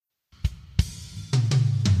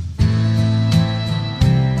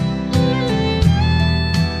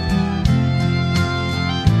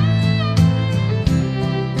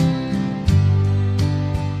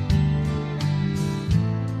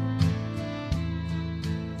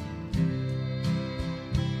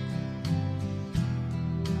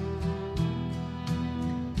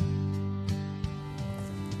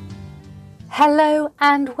Hello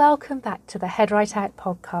and welcome back to the Head Right Out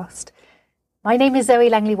podcast. My name is Zoe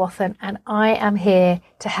Langley-Wathen and I am here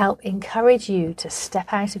to help encourage you to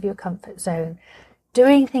step out of your comfort zone,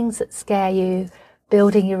 doing things that scare you,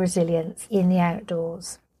 building your resilience in the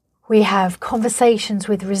outdoors. We have conversations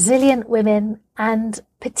with resilient women, and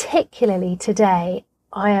particularly today,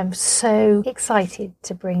 I am so excited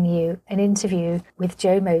to bring you an interview with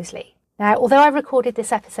Jo Moseley. Now, although I recorded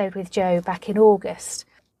this episode with Jo back in August,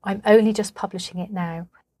 I'm only just publishing it now.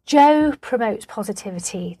 Jo promotes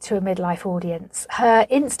positivity to a midlife audience. Her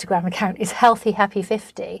Instagram account is Healthy Happy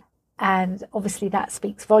 50, and obviously that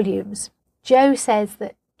speaks volumes. Jo says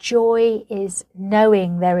that joy is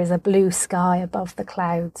knowing there is a blue sky above the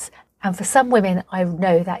clouds, and for some women, I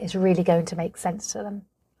know that is really going to make sense to them.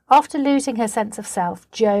 After losing her sense of self,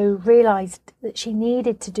 Jo realised that she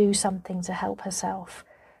needed to do something to help herself,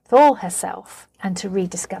 for herself, and to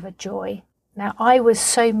rediscover joy. Now, I was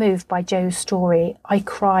so moved by Jo's story, I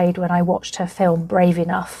cried when I watched her film Brave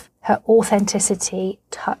Enough. Her authenticity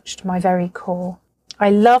touched my very core. I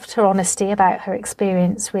loved her honesty about her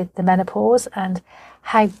experience with the menopause and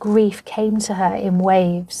how grief came to her in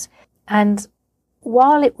waves. And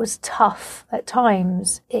while it was tough at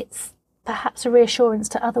times, it's perhaps a reassurance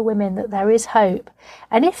to other women that there is hope.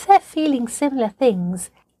 And if they're feeling similar things,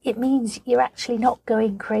 it means you're actually not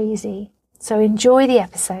going crazy. So enjoy the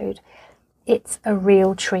episode. It's a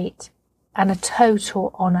real treat and a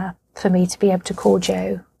total honour for me to be able to call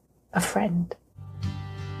Jo a friend.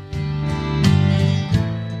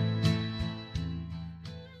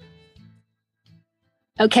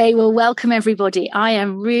 Okay, well, welcome everybody. I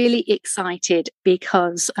am really excited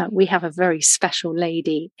because we have a very special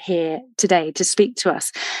lady here today to speak to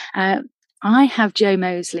us. I have Jo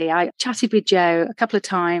Moseley. I chatted with Jo a couple of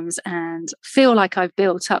times and feel like I've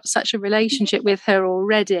built up such a relationship with her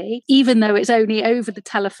already, even though it's only over the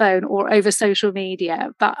telephone or over social media.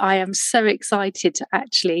 But I am so excited to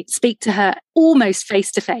actually speak to her almost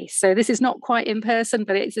face to face. So this is not quite in person,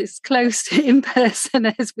 but it's as close to in person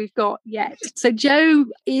as we've got yet. So Jo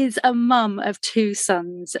is a mum of two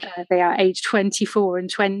sons. They are aged 24 and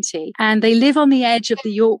 20, and they live on the edge of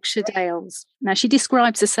the Yorkshire Dales. Now, she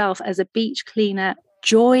describes herself as a beach cleaner,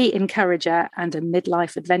 joy encourager, and a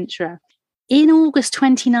midlife adventurer. In August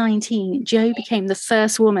 2019, Jo became the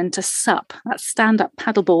first woman to SUP, that's stand-up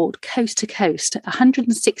paddleboard, coast to coast,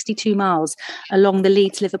 162 miles along the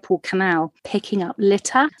Leeds-Liverpool Canal, picking up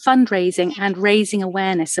litter, fundraising, and raising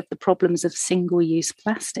awareness of the problems of single-use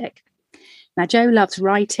plastic. Now, Jo loves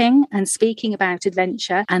writing and speaking about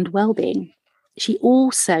adventure and well-being. She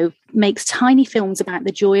also makes tiny films about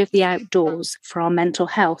the joy of the outdoors for our mental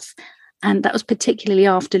health. And that was particularly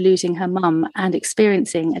after losing her mum and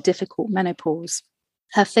experiencing a difficult menopause.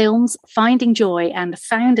 Her films, Finding Joy and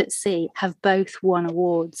Found at Sea, have both won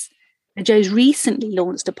awards. Now, Jo's recently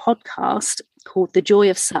launched a podcast called The Joy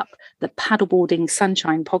of SUP, the Paddleboarding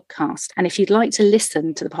Sunshine podcast. And if you'd like to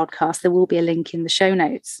listen to the podcast, there will be a link in the show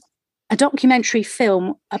notes. A documentary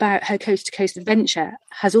film about her coast-to-coast adventure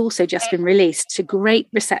has also just been released to great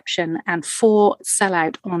reception and 4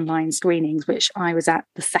 sellout online screenings, which I was at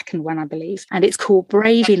the second one, I believe. And it's called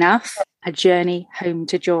Brave Enough, A Journey Home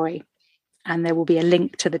to Joy. And there will be a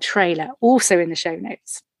link to the trailer also in the show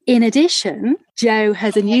notes. In addition, Jo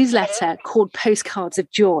has a newsletter called Postcards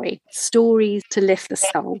of Joy, Stories to Lift the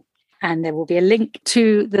Soul. And there will be a link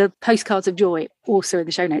to the Postcards of Joy also in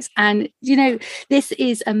the show notes. And, you know, this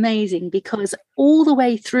is amazing because all the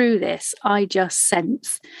way through this, I just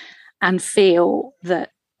sense and feel that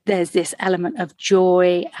there's this element of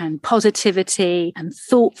joy and positivity and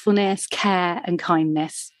thoughtfulness, care and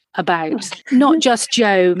kindness about not just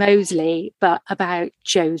Jo Moseley, but about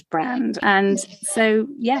Jo's brand. And so,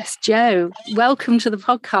 yes, Jo, welcome to the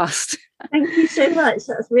podcast. Thank you so much.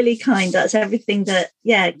 That's really kind. That's everything that,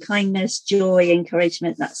 kindness, joy,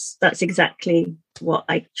 encouragement. That's exactly what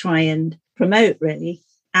I try and promote, really.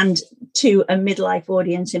 And to a midlife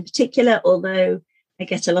audience in particular, although I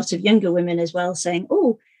get a lot of younger women as well saying,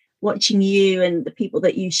 oh, watching you and the people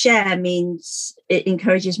that you share means it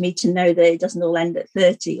encourages me to know that it doesn't all end at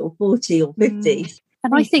 30 or 40 or 50.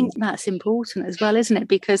 And I think that's important as well, isn't it?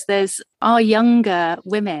 Because there's our younger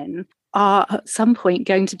women are at some point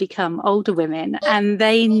going to become older women, and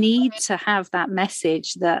they need to have that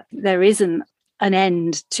message that there isn't an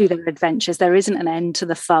end to their adventures. There isn't an end to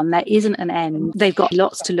the fun. There isn't an end. They've got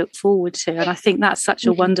lots to look forward to. And I think that's such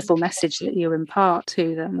a wonderful message that you impart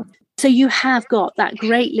to them. So you have got that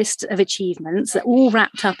great list of achievements that all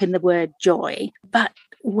wrapped up in the word joy. But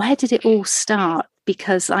where did it all start?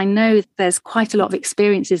 Because I know there's quite a lot of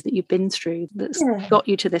experiences that you've been through that's got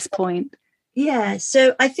you to this point. Yeah,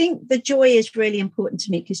 so I think the joy is really important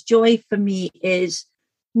to me, because joy for me is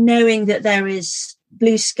knowing that there is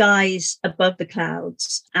blue skies above the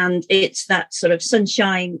clouds, and it's that sort of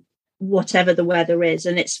sunshine, whatever the weather is,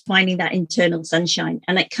 and it's finding that internal sunshine.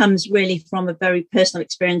 And it comes really from a very personal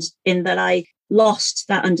experience, in that I lost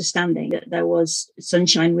that understanding that there was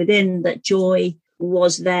sunshine within, that joy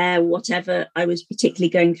was there, whatever I was particularly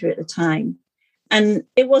going through at the time. And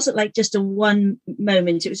it wasn't like just a one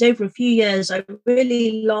moment. It was over a few years. I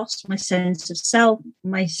really lost my sense of self,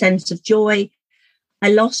 my sense of joy.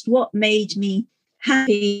 I lost what made me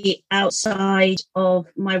happy outside of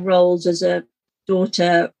my roles as a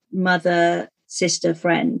daughter, mother, sister,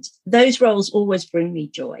 friend. Those roles always bring me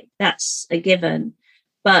joy. That's a given.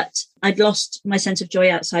 But I'd lost my sense of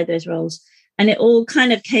joy outside those roles. And it all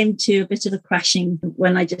kind of came to a bit of a crashing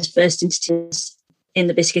when I just burst into tears in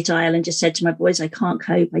the biscuit aisle and just said to my boys, I can't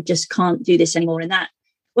cope. I just can't do this anymore. And that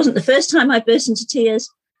wasn't the first time I burst into tears,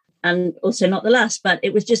 and also not the last, but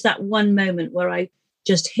it was just that one moment where I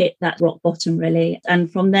just hit that rock bottom, really. And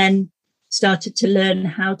from then started to learn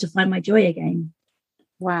how to find my joy again.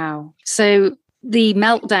 Wow. So the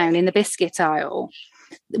meltdown in the biscuit aisle,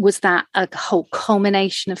 was that a whole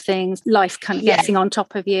culmination of things, life kind of getting on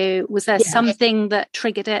top of you? Was there something that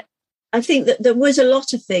triggered it? I think that there was a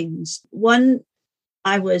lot of things. One,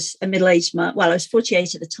 I was a middle-aged mum. Well, I was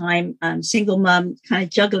 48 at the time, single mum, kind of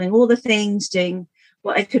juggling all the things, doing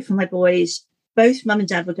what I could for my boys. Both mum and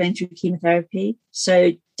dad were going through chemotherapy.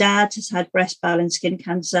 So dad has had breast, bowel and skin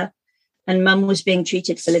cancer, and mum was being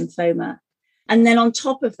treated for lymphoma. And then on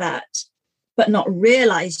top of that, but not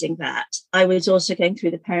realizing that, I was also going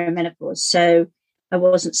through the perimenopause. So I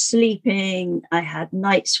wasn't sleeping. I had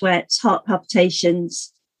night sweats, heart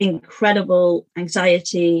palpitations, incredible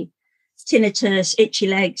anxiety, tinnitus, itchy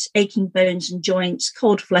legs, aching bones and joints,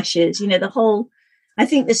 cold flushes, the whole, I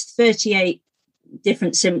think there's 38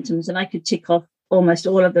 different symptoms, and I could tick off almost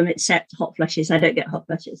all of them except hot flushes. I don't get hot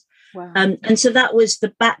flushes. Wow. And so that was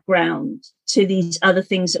the background to these other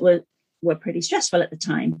things that were pretty stressful at the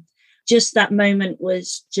time. Just that moment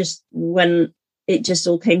was just when it just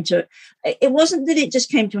all came to, it wasn't that it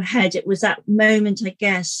just came to a head. It was that moment, I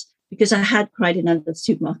guess, because I had cried in other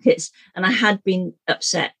supermarkets and I had been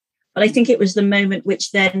upset. But I think it was the moment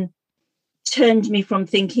which then turned me from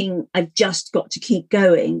thinking I've just got to keep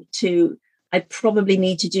going to I probably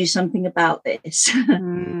need to do something about this. So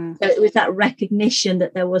it was that recognition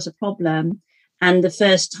that there was a problem. And the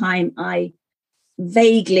first time I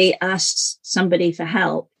vaguely asked somebody for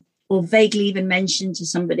help, or vaguely even mentioned to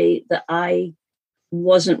somebody that I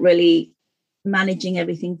wasn't really managing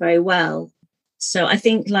everything very well. So I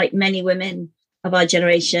think, like many women of our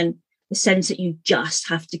generation, the sense that you just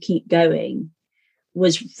have to keep going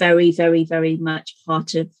was very, very, very much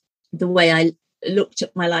part of the way I looked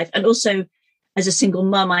at my life. And also, as a single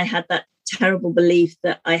mum, I had that terrible belief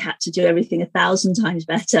that I had to do everything 1,000 times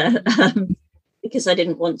better because I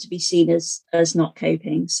didn't want to be seen as not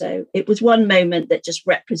coping. So it was one moment that just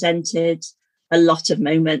represented a lot of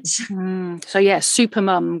moments. So yeah, super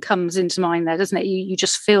mum comes into mind there, doesn't it? You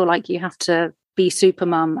just feel like you have to be super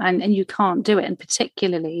mum and you can't do it. And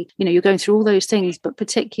particularly, you're going through all those things, but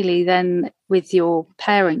particularly then with your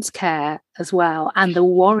parents' care as well and the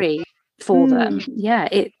worry for them. Yeah,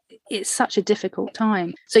 it's such a difficult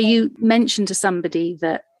time. So you mentioned to somebody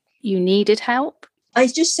that you needed help. I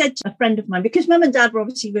just said to a friend of mine, because mum and dad were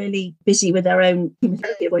obviously really busy with their own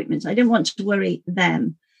chemotherapy appointments, I didn't want to worry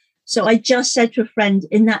them. So I just said to a friend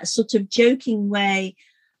in that sort of joking way,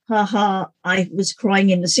 I was crying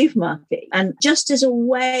in the supermarket. And just as a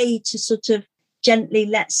way to sort of gently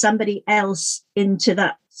let somebody else into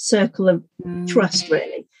that circle of trust,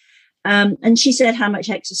 really. And she said, how much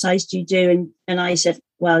exercise do you do? And I said,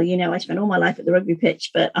 well, I spent all my life at the rugby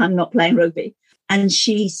pitch, but I'm not playing rugby. And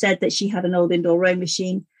she said that she had an old indoor rowing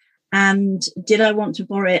machine. And did I want to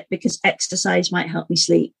borrow it because exercise might help me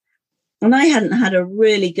sleep? And I hadn't had a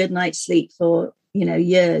really good night's sleep for,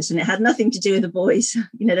 years. And it had nothing to do with the boys.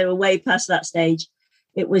 They were way past that stage.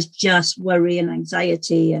 It was just worry and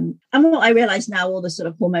anxiety. And what I realize now, all the sort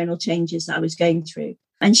of hormonal changes that I was going through.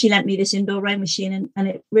 And she lent me this indoor rowing machine and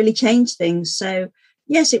it really changed things. So,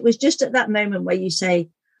 yes, it was just at that moment where you say,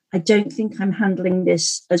 I don't think I'm handling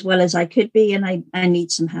this as well as I could be, and I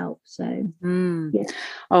need some help. So, yeah.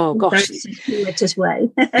 Oh, gosh. Circuitous way.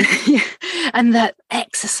 And that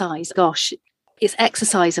exercise, gosh, it's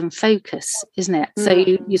exercise and focus, isn't it? So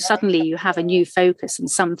you suddenly you have a new focus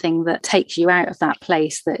and something that takes you out of that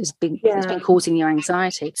place that has been causing you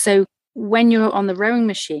anxiety. So when you're on the rowing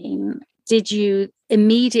machine, did you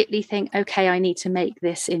immediately think, okay, I need to make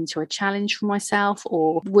this into a challenge for myself?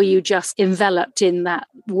 Or were you just enveloped in that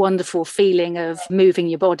wonderful feeling of moving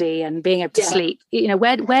your body and being able to sleep? You know,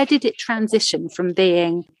 where did it transition from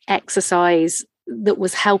being exercise that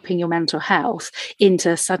was helping your mental health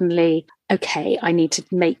into suddenly, okay, I need to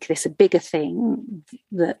make this a bigger thing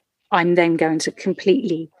that I'm then going to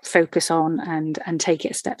completely focus on and take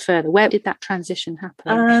it a step further? Where did that transition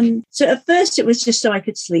happen? So at first it was just so I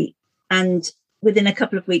could sleep. And within a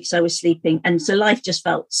couple of weeks I was sleeping. And so life just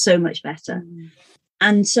felt so much better.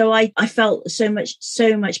 And so I felt so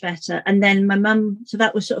much better. And then my mum, so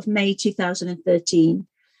that was sort of May 2013.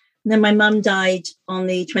 And then my mum died on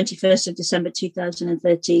the 21st of December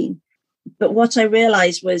 2013. But what I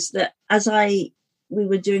realized was that as we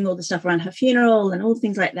were doing all the stuff around her funeral and all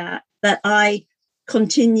things like that, that I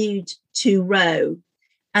continued to row.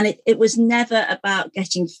 And it was never about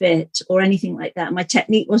getting fit or anything like that. My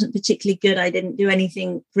technique wasn't particularly good. I didn't do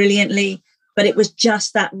anything brilliantly, but it was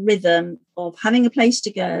just that rhythm of having a place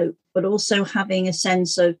to go, but also having a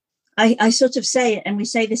sense of, I sort of say it, and we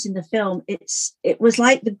say this in the film, it was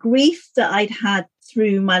like the grief that I'd had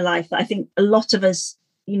through my life. I think a lot of us,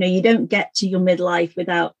 you know, you don't get to your midlife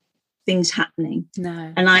without things happening.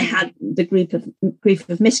 No. And I had the grief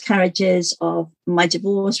of miscarriages, of my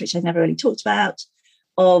divorce, which I've never really talked about,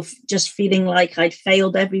 of just feeling like I'd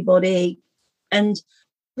failed everybody. And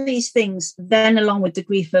these things, then along with the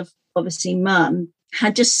grief of obviously mum,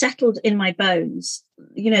 had just settled in my bones.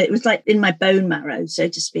 You know, it was like in my bone marrow, so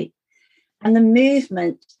to speak. And the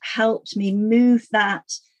movement helped me move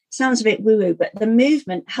that. Sounds a bit woo-woo, but the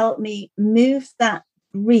movement helped me move that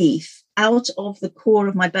grief out of the core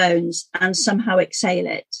of my bones and somehow exhale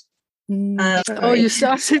it. You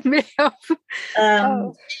started me off.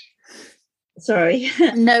 Sorry.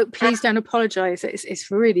 No, please don't apologize. It's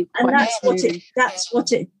really quite. And that's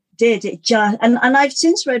what it did. It just and I've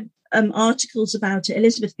since read articles about it.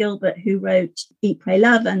 Elizabeth Gilbert, who wrote Eat, Pray,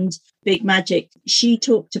 Love and Big Magic, she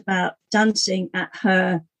talked about dancing at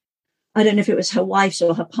her, I don't know if it was her wife's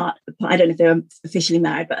or her partner, I don't know if they were officially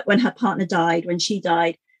married, but when her partner died, when she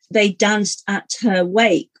died, they danced at her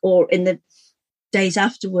wake or in the days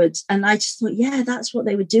afterwards. And I just thought, yeah, that's what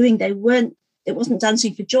they were doing. It wasn't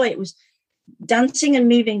dancing for joy. It was dancing and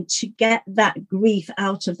moving to get that grief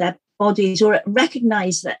out of their bodies, or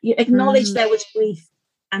recognize that, you acknowledge there was grief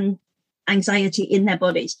and anxiety in their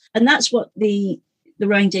bodies. And that's what the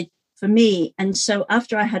rowing did for me. And so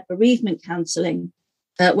after I had bereavement counseling,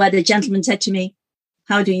 where the gentleman said to me,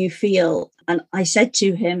 how do you feel? And I said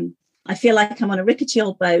to him, I feel like I'm on a rickety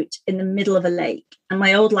old boat in the middle of a lake, and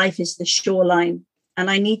my old life is the shoreline, and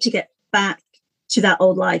I need to get back to that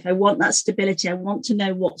old life. I want that stability. I want to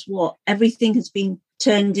know what's what. Everything has been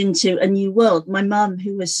turned into a new world. My mum,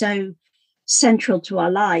 who was so central to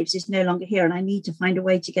our lives, is no longer here, and I need to find a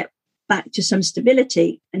way to get back to some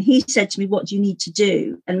stability. And he said to me, what do you need to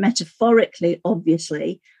do? And metaphorically,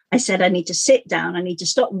 obviously, I said, I need to sit down. I need to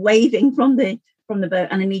stop waving from the boat,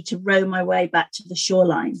 and I need to row my way back to the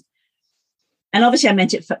shoreline. And obviously I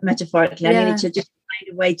meant it metaphorically. I needed to just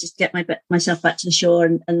find a way to get myself back to the shore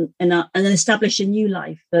and then establish a new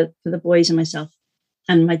life for the boys and myself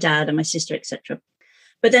and my dad and my sister, etc.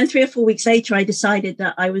 But then 3 or 4 weeks later, I decided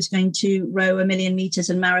that I was going to row 1,000,000 meters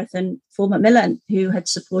and marathon for Macmillan, who had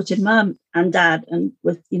supported mum and dad and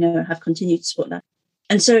have continued to support that.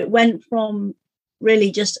 And so it went from really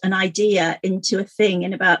just an idea into a thing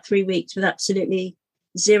in about 3 weeks with absolutely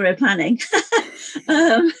zero planning.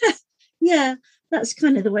 Yeah, that's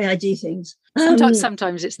kind of the way I do things.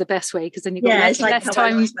 Sometimes it's the best way, because then you've got less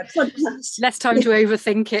time to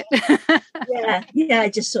overthink it. I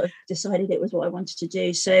just sort of decided it was what I wanted to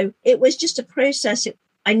do. So it was just a process.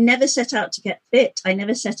 I never set out to get fit. I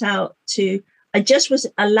never set out to. I just was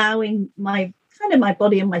allowing my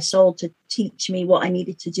body and my soul to teach me what I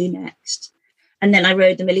needed to do next. And then I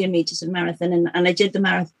rode the 1,000,000 meters and marathon, and I did the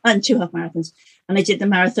marathon and 2 half marathons. And I did the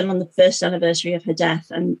marathon on the first anniversary of her death,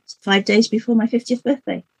 and 5 days before my 50th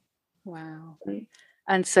birthday. Wow.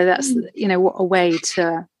 And so that's, what a way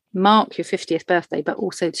to mark your 50th birthday, but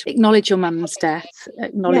also to acknowledge your mum's death,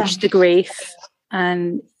 acknowledge the grief.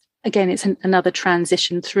 And again, it's another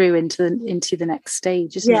transition through into the next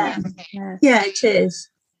stage, isn't it? Yeah, it is.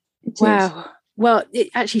 Wow. Well,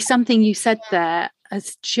 actually, something you said there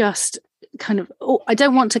has just kind of, I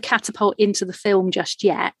don't want to catapult into the film just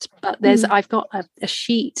yet, but I've got a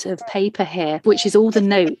sheet of paper here, which is all the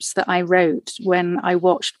notes that I wrote when I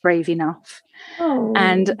watched Brave Enough. Oh.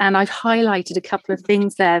 And I've highlighted a couple of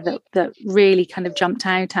things there that really kind of jumped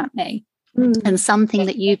out at me. And something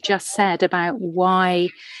that you've just said about why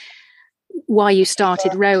why you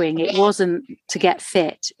started rowing. It wasn't to get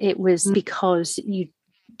fit. It was because you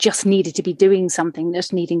just needed to be doing something,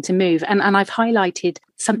 just needing to move. And I've highlighted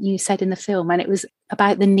something you said in the film, and it was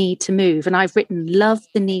about the need to move. And I've written, love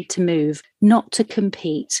the need to move, not to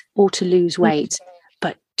compete or to lose weight,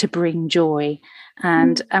 but to bring joy.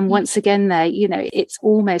 And once again there, you know, it's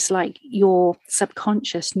almost like your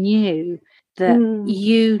subconscious knew that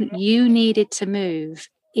you needed to move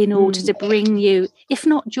in order to bring you, if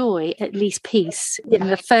not joy, at least peace in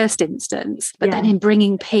the first instance. But then in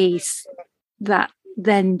bringing peace, that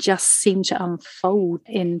then just seemed to unfold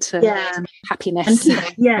into happiness.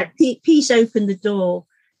 And peace opened the door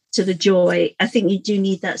to the joy. I think you do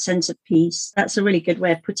need that sense of peace. That's a really good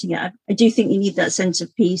way of putting it. I do think you need that sense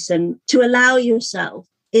of peace, and to allow yourself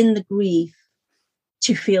in the grief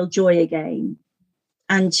to feel joy again,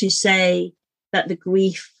 and to say that the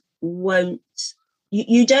grief won't,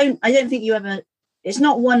 you don't, I don't think you ever, it's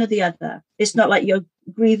not one or the other. It's not like you're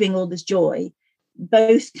grieving all this joy.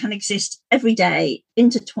 Both can exist every day,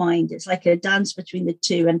 intertwined. It's like a dance between the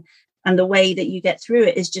two. And the way that you get through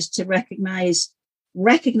it is just to recognize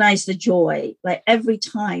the joy. Like every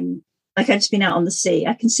time, like I've just been out on the sea.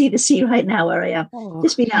 I can see the sea right now where I am.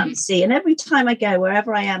 Just been out on the sea. And every time I go,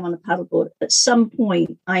 wherever I am on a paddleboard, at some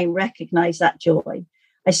point, I recognize that joy.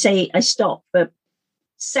 I stop for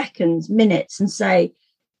seconds, minutes, and say,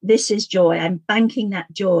 this is joy. I'm banking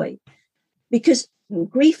that joy. Because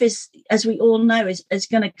grief is, as we all know, is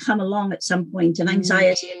going to come along at some point, and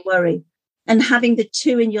anxiety and worry. And having the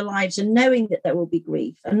two in your lives and knowing that there will be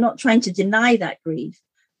grief and not trying to deny that grief,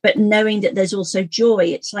 but knowing that there's also joy.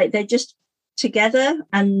 It's like they're just together,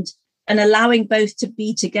 and allowing both to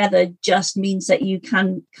be together just means that you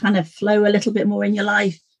can kind of flow a little bit more in your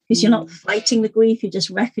life, because you're not fighting the grief, you're just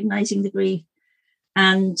recognizing the grief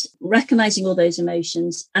and recognizing all those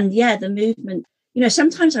emotions. And the movement, you know,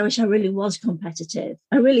 sometimes I wish I really was competitive.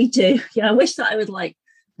 I really do. You know, I wish that I was like,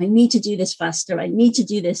 I need to do this faster. I need to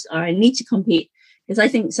do this, or I need to compete. Because I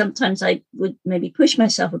think sometimes I would maybe push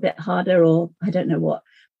myself a bit harder, or I don't know what.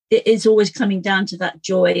 It is always coming down to that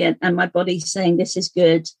joy, and my body saying, this is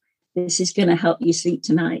good. This is going to help you sleep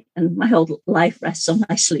tonight. And my whole life rests on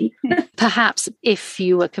my sleep. Perhaps if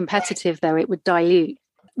you were competitive, though, it would dilute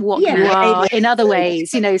what you are in other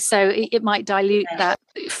ways, you know, so it might dilute that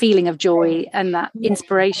feeling of joy and that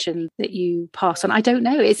inspiration that you pass on. I don't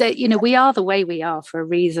know. Is it, you know, we are the way we are for a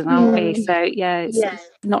reason, aren't we? So it's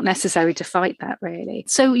not necessary to fight that, really.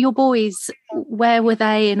 So your boys, where were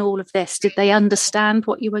they in all of this? Did they understand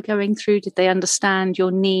what you were going through? Did they understand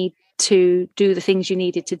your need to do the things you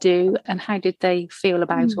needed to do? And how did they feel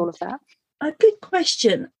about all of that? A good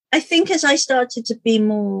question. I think as I started to be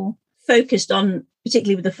more focused on,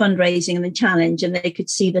 particularly with the fundraising and the challenge, and they could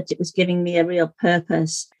see that it was giving me a real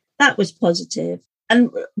purpose, that was positive. And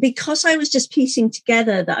because I was just piecing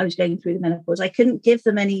together that I was going through the menopause, I couldn't give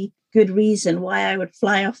them any good reason why I would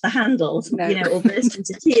fly off the handles, you know, or burst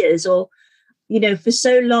into tears, or, you know, for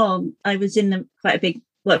so long I was in quite a big,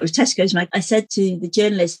 well, it was Tesco's. And I said to the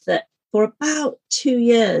journalist that for about 2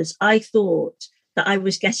 years, I thought that I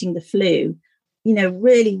was getting the flu, you know,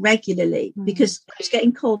 really regularly, because I was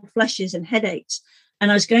getting cold flushes and headaches. And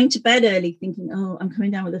I was going to bed early thinking, oh, I'm coming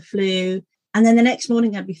down with a flu. And then the next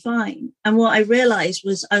morning I'd be fine. And what I realized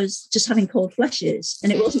was I was just having cold flushes,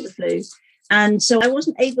 and it wasn't the flu. And so I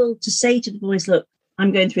wasn't able to say to the boys, look,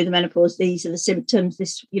 I'm going through the menopause. These are the symptoms.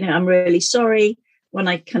 This, you know, I'm really sorry when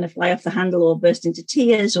I kind of fly off the handle or burst into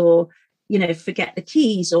tears, or, you know, forget the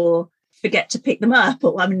keys or forget to pick them up.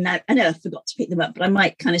 Or I mean, I know I forgot to pick them up, but I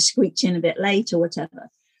might kind of screech in a bit late or whatever.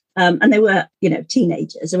 And they were, you know,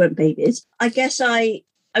 teenagers, they weren't babies. I guess I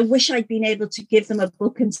wish I'd been able to give them a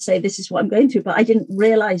book and say, this is what I'm going through, but I didn't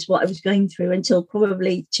realize what I was going through until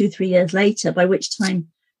probably 2-3 years later, by which time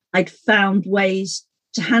I'd found ways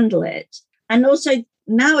to handle it. And also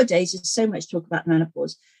nowadays, there's so much talk about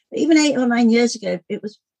menopause. But even 8 or 9 years ago, it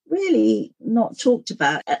was really not talked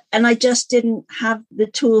about. And I just didn't have the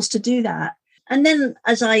tools to do that. And then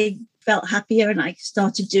as I felt happier and I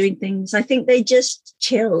started doing things, I think they just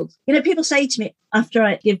chilled. You know, people say to me after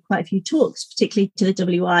I give quite a few talks, particularly to the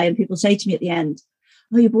WI, and people say to me at the end,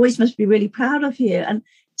 oh, your boys must be really proud of you. And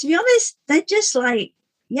to be honest, they're just like,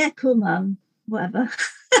 yeah, cool, mum, whatever.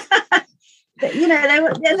 But, you know,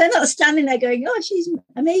 they're not standing there going, oh, she's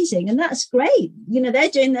amazing. And that's great. You know, they're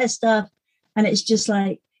doing their stuff. And it's just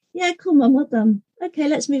like, yeah, cool, mum, well done. okay,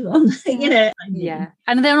 let's move on. You know. Yeah.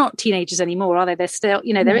 And they're not teenagers anymore, are they? They're still,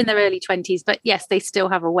 you know, they're in their early 20s, but yes, they still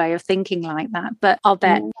have a way of thinking like that. But I'll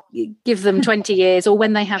bet give them 20 years, or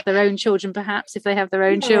when they have their own children, perhaps if they have their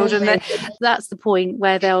own children, that's the point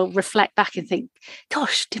where they'll reflect back and think,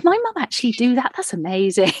 gosh, did my mum actually do that? That's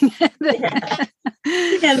amazing. Yeah,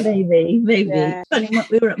 maybe. Yeah. Funny,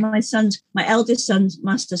 we were at my eldest son's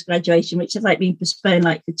master's graduation, which has like been postponed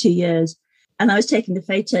like for 2 years. And I was taking the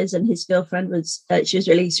photos, and his girlfriend was, she was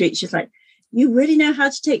really sweet. She was like, you really know how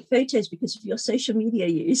to take photos because of your social media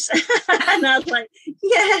use. And I was like,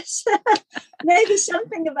 yes, maybe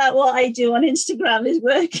something about what I do on Instagram is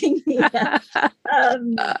working here.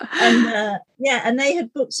 And they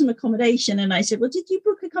had booked some accommodation. And I said, well, did you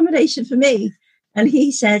book accommodation for me? And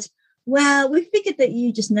he said, well, we figured that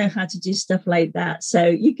you just know how to do stuff like that, so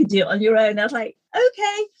you could do it on your own. I was like,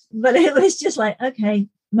 okay. But it was just like, okay.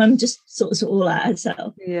 Mum just sorts it all out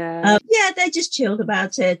herself. Yeah. They're just chilled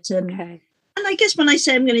about it. And I guess when I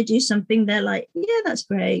say I'm going to do something, they're like, yeah, that's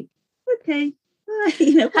great. Okay.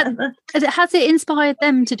 You know, whatever. Has it inspired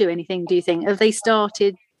them to do anything, do you think? Have they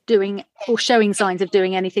started doing or showing signs of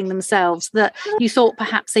doing anything themselves that you thought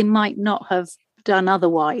perhaps they might not have done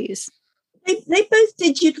otherwise? They both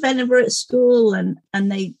did Duke of Edinburgh at school, and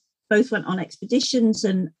they both went on expeditions,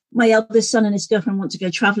 and my eldest son and his girlfriend want to go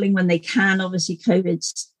traveling when they can. Obviously,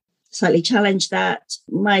 COVID's slightly challenged that.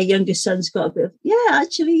 My youngest son's got a bit of,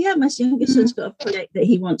 my youngest son's got a project that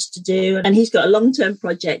he wants to do, and he's got a long-term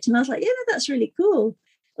project. And I was like, that's really cool.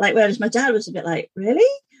 Like, whereas my dad was a bit like, really?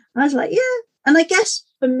 I was like, yeah. And I guess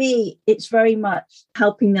for me, it's very much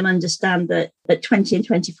helping them understand that at 20 and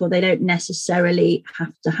 24, they don't necessarily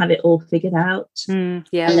have to have it all figured out. And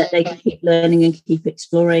that they can keep learning and keep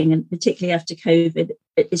exploring. And particularly after COVID,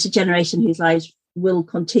 it's a generation whose lives will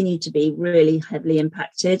continue to be really heavily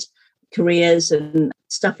impacted, careers and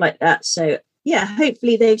stuff like that. So,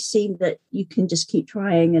 hopefully they've seen that you can just keep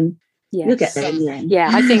trying and you'll get there in the end. Yeah,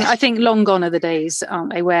 I think long gone are the days,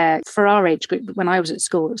 aren't they, where for our age group, when I was at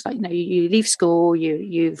school, it was like, you leave school,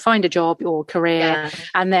 you find a job or career,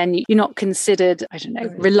 and then you're not considered, I don't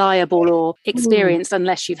know, reliable or experienced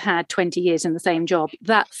unless you've had 20 years in the same job.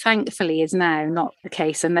 That thankfully is now not the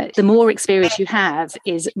case. And that the more experience you have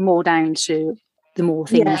is more down to the more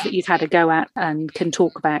things that you've had a go at and can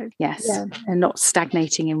talk about, and not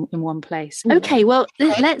stagnating in one place. Okay, well,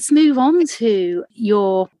 let's move on to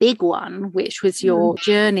your big one, which was your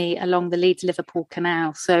journey along the Leeds-Liverpool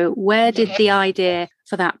Canal. So where did the idea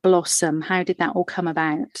for that blossom? How did that all come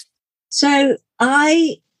about? So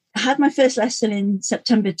I had my first lesson in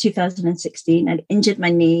September 2016. I'd injured my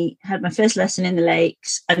knee, had my first lesson in the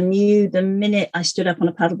lakes. I knew the minute I stood up on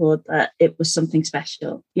a paddleboard that it was something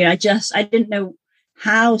special. I didn't know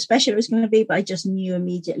how special it was going to be, but I just knew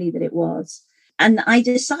immediately that it was. And I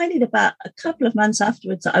decided about a couple of months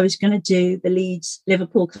afterwards that I was going to do the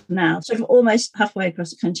Leeds-Liverpool Canal, sort of almost halfway across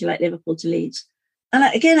the country, like Liverpool to Leeds.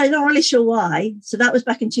 And again, I'm not really sure why. So that was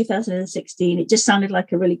back in 2016. It just sounded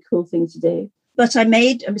like a really cool thing to do. But I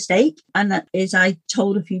made a mistake, and that is I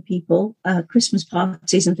told a few people, Christmas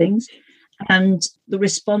parties and things, and the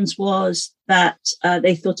response was that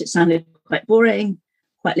they thought it sounded quite boring,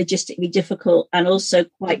 quite logistically difficult, and also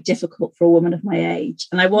quite difficult for a woman of my age.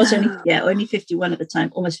 And I was only 51 at the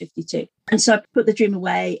time, almost 52. And so I put the dream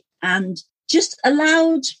away and just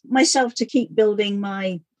allowed myself to keep building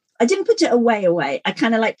I didn't put it away. I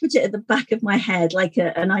kind of like put it at the back of my head, like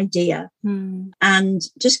an idea, and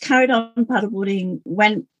just carried on paddleboarding,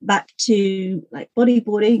 went back to like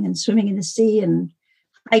bodyboarding and swimming in the sea and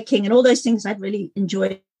hiking and all those things I'd really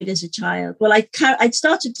enjoyed as a child. Well, I'd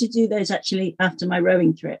started to do those actually after my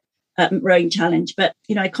rowing challenge, but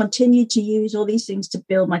I continued to use all these things to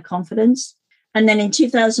build my confidence. And then in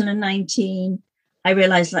 2019, I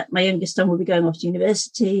realized that my youngest son would be going off to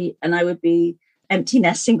university and I would be empty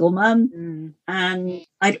nest single mum. And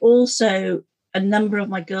I'd also, a number of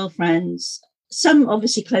my girlfriends, some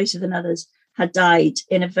obviously closer than others, had died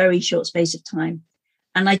in a very short space of time.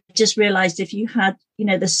 And I just realized if you had,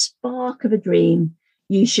 the spark of a dream,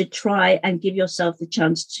 you should try and give yourself the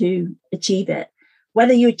chance to achieve it.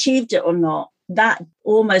 Whether you achieved it or not, that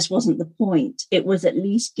almost wasn't the point. It was at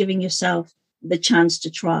least giving yourself the chance to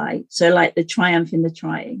try. So like the triumph in the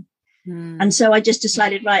trying. And so I just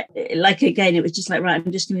decided, it was just like, right,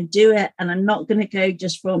 I'm just going to do it. And I'm not going to go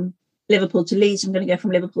just from Liverpool to Leeds. I'm going to go from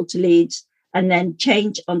Liverpool to Leeds and then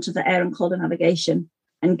change onto the Air and Calder navigation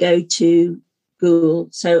and go to Goole.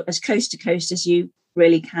 So as coast to coast as you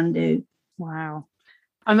really can do. Wow.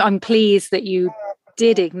 I'm pleased that you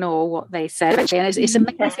did ignore what they said. And it's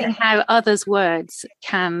amazing how others' words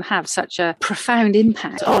can have such a profound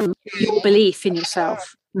impact on your belief in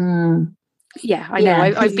yourself. Yeah, I know.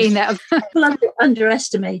 I've been there. People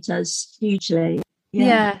underestimate us hugely.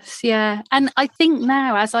 Yeah. Yes, yeah. And I think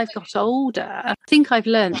now, as I've got older, I think I've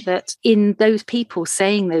learned that in those people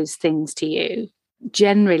saying those things to you,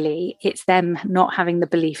 generally it's them not having the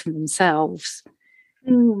belief in themselves.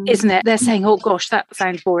 Isn't it? They're saying, oh gosh, that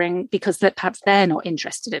sounds boring, because that perhaps they're not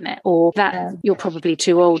interested in it, or that you're probably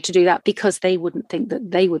too old to do that, because they wouldn't think that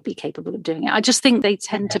they would be capable of doing it. I just think they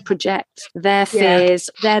tend to project their fears,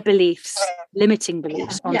 their beliefs, limiting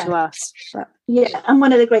beliefs onto us. But and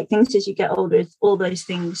one of the great things as you get older is all those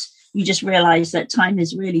things, you just realize that time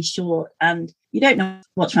is really short and you don't know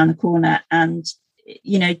what's around the corner, and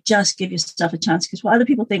just give yourself a chance, because what other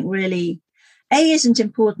people think really isn't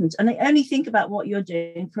important, and they only think about what you're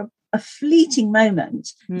doing for a fleeting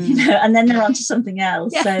moment, and then they're on to something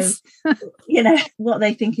else. Yes. So what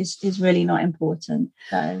they think is really not important.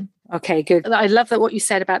 So okay, good. I love that what you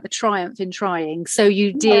said about the triumph in trying. So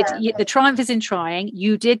you did, the triumph is in trying.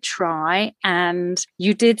 You did try and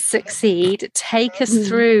you did succeed. Take us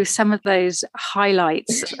through some of those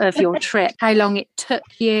highlights of your trip, how long it took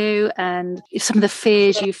you and some of the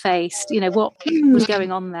fears you faced, what was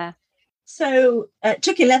going on there. So it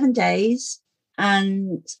took 11 days.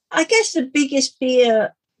 And I guess the biggest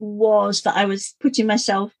fear was that I was putting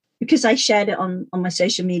myself, because I shared it on my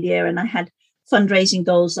social media, and I had fundraising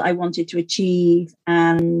goals that I wanted to achieve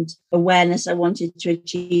and awareness I wanted to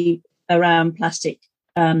achieve around plastic,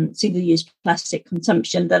 single-use plastic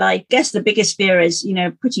consumption, that I guess the biggest fear is,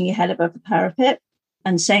 putting your head above the parapet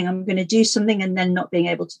and saying I'm going to do something and then not being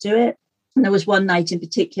able to do it. And there was one night in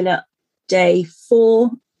particular, day 4,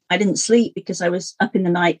 I didn't sleep because I was up in the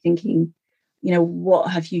night thinking,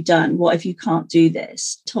 what have you done? What if you can't do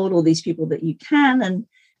this? Told all these people that you can,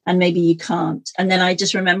 and maybe you can't. And then I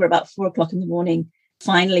just remember about 4:00 in the morning,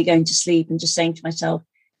 finally going to sleep and just saying to myself,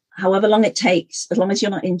 however long it takes, as long as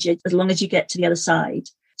you're not injured, as long as you get to the other side.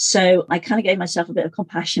 So I kind of gave myself a bit of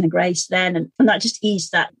compassion and grace then, and that just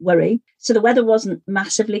eased that worry. So the weather wasn't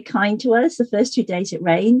massively kind to us. The first 2 days it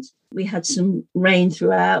rained. We had some rain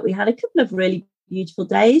throughout. We had a couple of really beautiful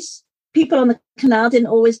days. People on the canal didn't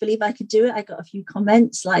always believe I could do it. I got a few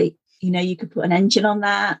comments like, you could put an engine on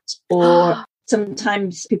that. Or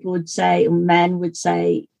sometimes people would say, or men would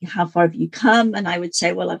say, how far have you come? And I would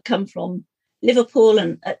say, well, I've come from Liverpool.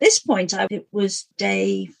 And at this point, it was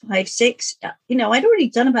day 5, 6. I'd already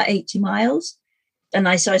done about 80 miles. And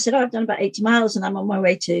I said, I've done about 80 miles and I'm on my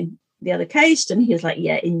way to the other coast. And he was like,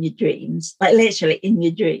 yeah, in your dreams, like literally in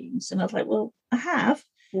your dreams. And I was like, well, I have.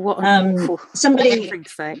 What an awful somebody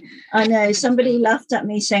I know somebody laughed at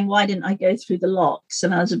me saying, why didn't I go through the locks?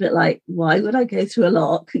 And I was a bit like, why would I go through a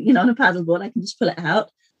lock? On a paddleboard I can just pull it out.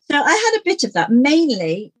 So I had a bit of that.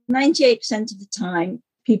 Mainly 98% of the time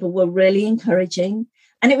people were really encouraging,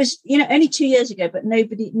 and it was only 2 years ago, but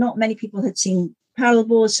not many people had seen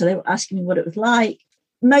paddleboards, so they were asking me what it was like.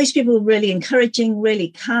 Most people were really encouraging,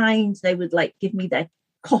 really kind. They would give me their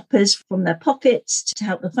coppers from their pockets to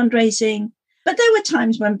help the fundraising. But there were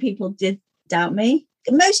times when people did doubt me.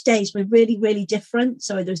 Most days were really, really different.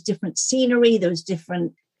 So there was different scenery, there was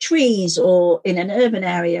different trees, or in an urban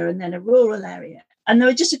area and then a rural area. And there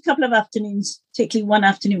were just a couple of afternoons, particularly one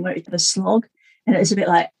afternoon where it was a slog. And it was a bit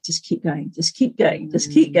like, just keep going, just keep going,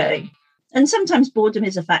 just keep going. And sometimes boredom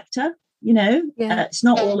is a factor, It's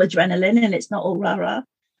not all adrenaline and it's not all rah-rah.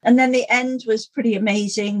 And then the end was pretty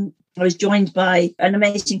amazing. I was joined by an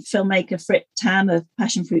amazing filmmaker, Frit Tam of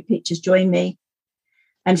Passion Fruit Pictures, joined me.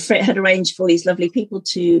 And Frit had arranged for all these lovely people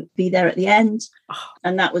to be there at the end.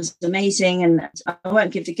 And that was amazing. And I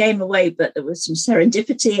won't give the game away, but there was some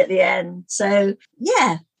serendipity at the end. So,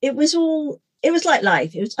 yeah, it was like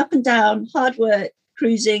life. It was up and down, hard work,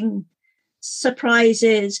 cruising,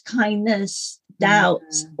 surprises, kindness,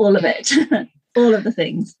 doubts, all of it. All of the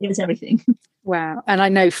things. It was everything. Wow. And I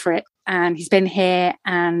know Frit, and he's been here,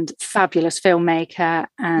 and fabulous filmmaker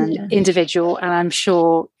and individual. And I'm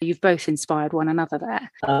sure you've both inspired one another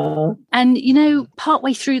there. And,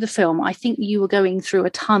 partway through the film, I think you were going through a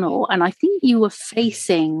tunnel, and I think you were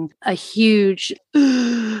facing a huge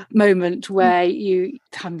moment where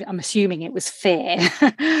I'm assuming it was fear.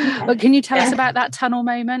 But can you tell us about that tunnel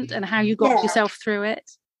moment and how you got yourself through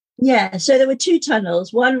it? Yeah. So there were 2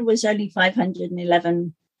 tunnels. One was only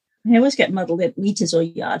 511. I always get muddled with meters or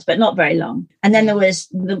yards, but not very long. And then there was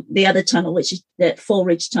the other tunnel, which is the Fall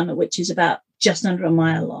Ridge Tunnel, which is about just under a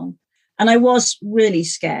mile long. And I was really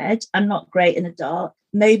scared. I'm not great in the dark.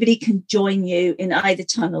 Nobody can join you in either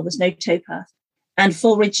tunnel. There's no towpath. And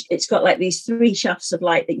Fall Ridge, it's got these 3 shafts of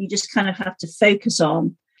light that you just kind of have to focus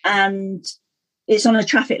on. And it's on a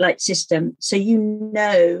traffic light system. So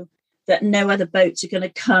that no other boats are going to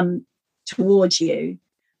come towards you.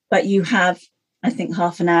 but you have, I think,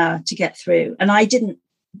 half an hour to get through. And I didn't,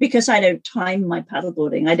 because I don't time my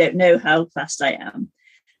paddleboarding, I don't know how fast I am.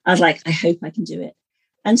 I was like, I hope I can do it.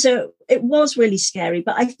 And so it was really scary.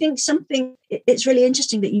 But I think it's really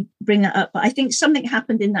interesting that you bring that up. But I think something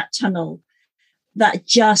happened in that tunnel that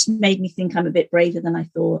just made me think I'm a bit braver than I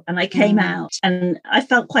thought. And I came out and I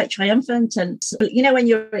felt quite triumphant. And, you know, when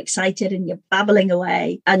you're excited and you're babbling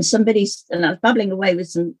away and I was babbling away with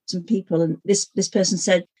some people. And this person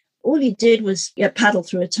said, all you did was paddle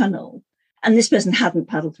through a tunnel. And this person hadn't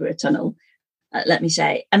paddled through a tunnel, let me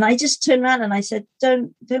say. And I just turned around and I said,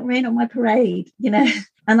 don't rain on my parade, you know.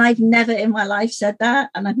 And I've never in my life said that.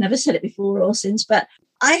 And I've never said it before or since. But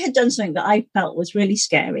I had done something that I felt was really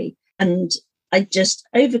scary. And I just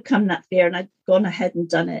overcome that fear and I'd gone ahead and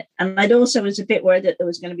done it. And I'd also was a bit worried that there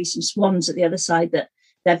was going to be some swans at the other side, that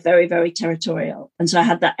they're very, very territorial. And so I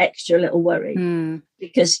had that extra little worry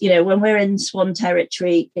because, you know, when we're in swan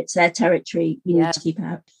territory, it's their territory. You need to keep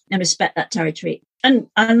out and respect that territory. And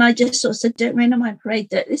I just sort of said, don't rain on my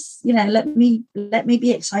parade, that this, you know, let me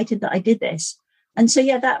be excited that I did this. And so,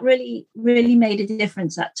 yeah, that really, really made a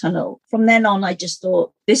difference, that tunnel. From then on, I just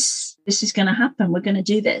thought, this is going to happen. We're going to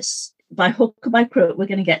do this. By hook or by crook, we're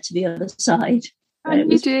going to get to the other side.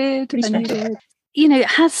 And you did. You know,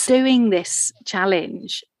 has doing this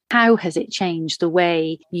challenge, how has it changed the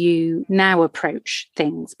way you now approach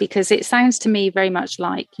things? Because it sounds to me very much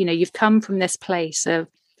like, you know, you've come from this place of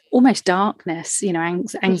almost darkness, you know,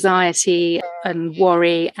 anxiety and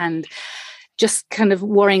worry and just kind of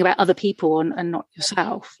worrying about other people and not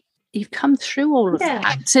yourself. You've come through all of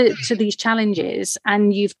that to these challenges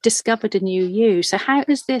and you've discovered a new you. So how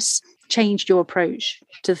has this changed your approach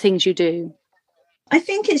to the things you do? I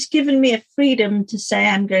think it's given me a freedom to say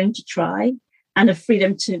I'm going to try, and a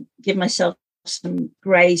freedom to give myself some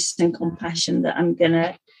grace and compassion that I'm going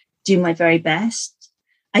to do my very best.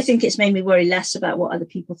 I think it's made me worry less about what other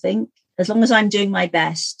people think. As long as I'm doing my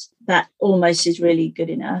best, that almost is really good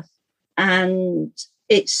enough. And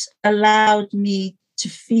it's allowed me to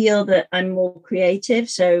feel that I'm more creative.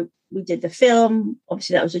 So we did the film.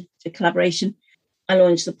 Obviously, that was a collaboration. I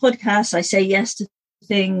launched the podcast. I say yes to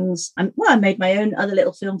things. I made my own other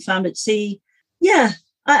little film, Found at Sea. Yeah,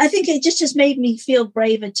 I think it just made me feel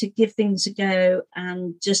braver to give things a go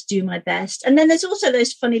and just do my best. And then there's also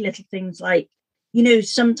those funny little things like, you know,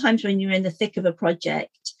 sometimes when you're in the thick of a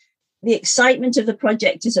project, the excitement of the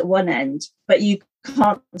project is at one end, but you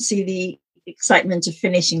can't see the excitement of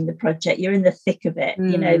finishing the project. You're in the thick of it,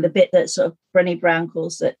 you know, the bit that sort of Brené Brown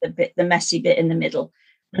calls the messy bit in the middle.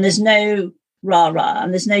 And there's no rah-rah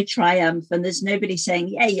and there's no triumph and there's nobody saying,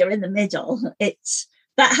 yeah, you're in the middle.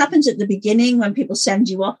 That happens at the beginning when people send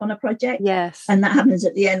you off on a project. Yes. And that happens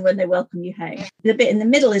at the end when they welcome you home. The bit in the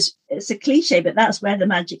middle it's a cliche, but that's where the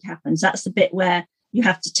magic happens. That's the bit where you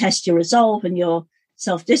have to test your resolve and your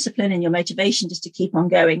self-discipline and your motivation just to keep on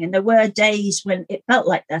going. And there were days when it felt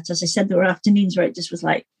like that. As I said, there were afternoons where it just was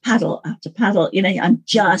like paddle after paddle. You know, I'm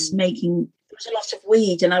just making, there was a lot of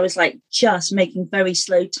weed and I was like just making very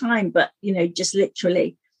slow time, but, you know, just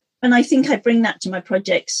literally. And I think I bring that to my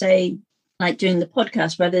project, say, like doing the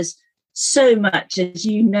podcast, where there's so much, as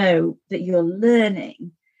you know, that you're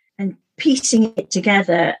learning and piecing it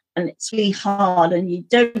together. And it's really hard and you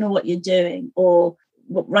don't know what you're doing, or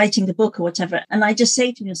writing the book or whatever. And I just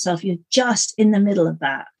say to myself, you're just in the middle of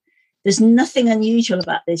that. There's nothing unusual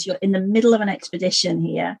about this. You're in the middle of an expedition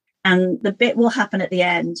here and the bit will happen at the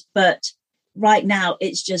end. But right now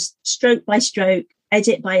it's just stroke by stroke,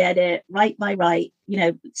 edit by edit, write by write, you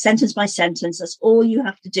know, sentence by sentence. That's all you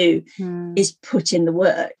have to do is put in the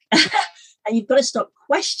work. And you've got to stop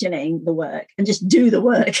questioning the work and just do the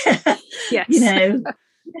work. Yes. You know,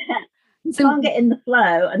 you can't get in the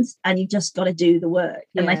flow and you've just got to do the work.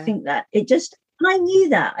 And I think that I knew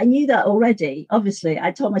that already. Obviously,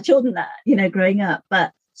 I told my children that, you know, growing up,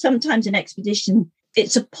 but sometimes an expedition,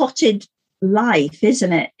 it's a potted life,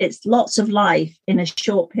 isn't it? It's lots of life in a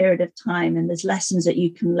short period of time, and there's lessons that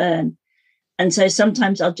you can learn. And so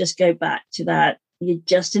sometimes I'll just go back to that. You're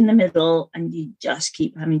just in the middle and you just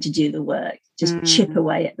keep having to do the work, just chip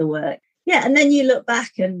away at the work. Yeah. And then you look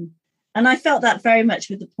back and I felt that very much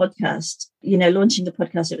with the podcast, you know, launching the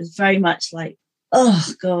podcast. It was very much like,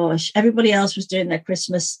 oh gosh, everybody else was doing their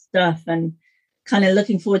Christmas stuff and kind of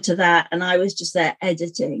looking forward to that. And I was just there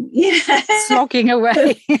editing, slogging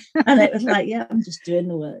away. And it was like, yeah, I'm just doing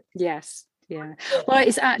the work. Yes. Yeah. Well,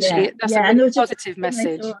 it's actually, that's a really positive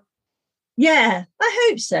message. Yeah, I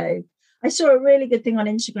hope so. I saw a really good thing on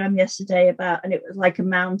Instagram yesterday and it was like a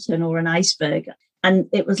mountain or an iceberg. And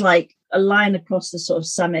it was like a line across the sort of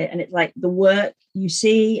summit. And it's like the work you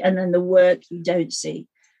see and then the work you don't see.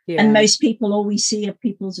 And most people, all we see of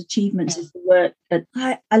people's achievements is the work that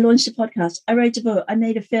I launched a podcast, I wrote a book, I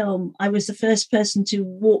made a film, I was the first person to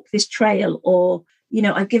walk this trail, or,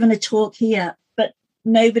 I've given a talk here, but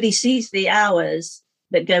nobody sees the hours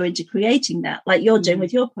that go into creating that, like you're doing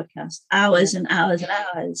with your podcast, hours and hours and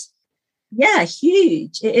hours. Yeah,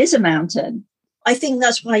 huge. It is a mountain. I think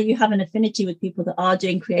that's why you have an affinity with people that are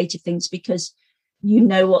doing creative things, because you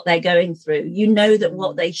know what they're going through. You know that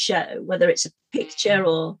what they show, whether it's a picture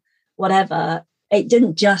or whatever, it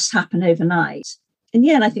didn't just happen overnight.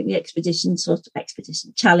 And I think the expedition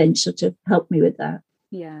challenge sort of helped me with that.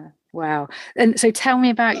 Yeah. Wow. And so tell me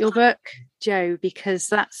about your book, Jo, because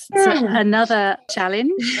that's another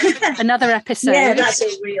challenge, another episode. Yeah, that's a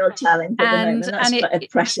real challenge at the moment. That's quite a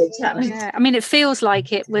pressure challenge. Yeah. I mean, it feels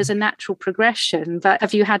like it was a natural progression, but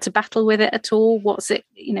have you had to battle with it at all? What's it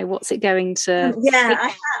going to...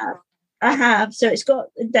 I have. So it's got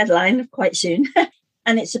a deadline of quite soon.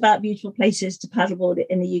 And it's about beautiful places to paddleboard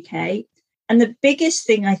in the UK. And the biggest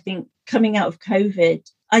thing, I think, coming out of COVID,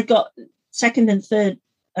 I got second and third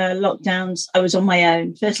lockdowns, I was on my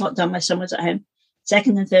own. First lockdown, my son was at home.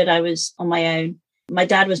 Second and third, I was on my own. My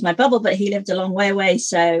dad was my bubble, but he lived a long way away,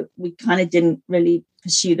 so we kind of didn't really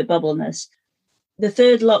pursue the bubbleness. The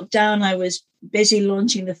third lockdown, I was busy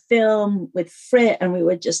launching the film with Frit, and we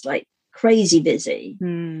were just like crazy busy.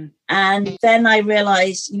 And then I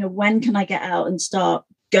realized, when can I get out and start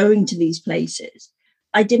going to these places?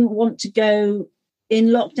 I didn't want to go in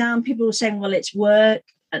lockdown. People were saying, well, it's work.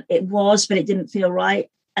 It was, but it didn't feel right.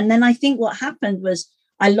 And then I think what happened was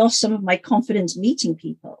I lost some of my confidence meeting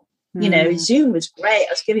people. Zoom was great. I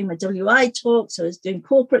was giving my WI talks. I was doing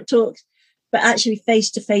corporate talks, but actually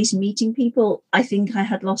face-to-face meeting people, I think I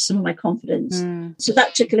had lost some of my confidence. So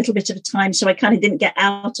that took a little bit of time. So I kind of didn't get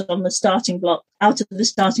out of the starting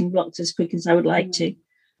blocks as quick as I would like to.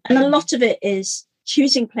 And a lot of it is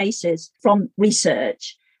choosing places from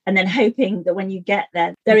research and then hoping that when you get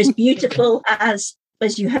there, they're as beautiful as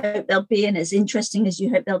you hope they'll be and as interesting as you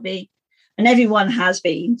hope they'll be. And everyone has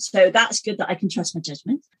been. So that's good that I can trust my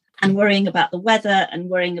judgment. And worrying about the weather and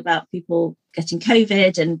worrying about people getting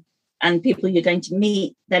COVID and people you're going to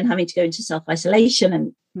meet, then having to go into self-isolation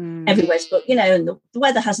and everywhere's, but, and the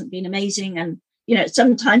weather hasn't been amazing. And,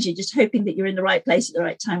 sometimes you're just hoping that you're in the right place at the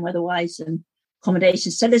right time weather-wise and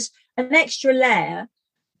accommodations. So there's an extra layer,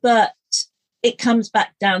 but it comes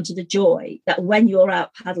back down to the joy that when you're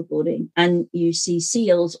out paddleboarding and you see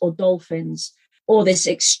seals or dolphins or this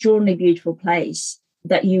extraordinarily beautiful place,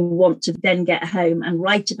 that you want to then get home and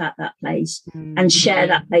write about that place and share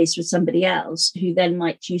that place with somebody else who then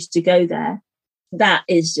might choose to go there. That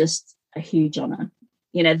is just a huge honor.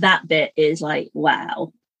 That bit is like,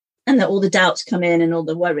 wow. And that all the doubts come in and all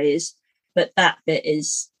the worries, but that bit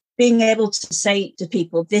is being able to say to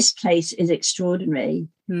people, this place is extraordinary.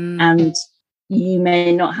 And you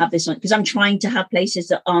may not have this on, because I'm trying to have places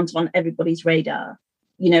that aren't on everybody's radar,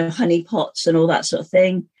 honey pots and all that sort of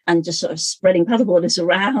thing, and just sort of spreading paddleboarders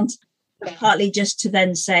around, partly just to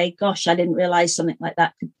then say, gosh, I didn't realize something like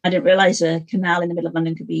that. I didn't realize a canal in the middle of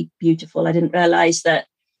London could be beautiful. I didn't realize that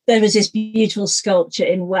there was this beautiful sculpture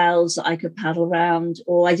in Wells that I could paddle around,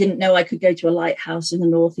 or I didn't know I could go to a lighthouse in the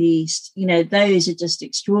northeast. Those are just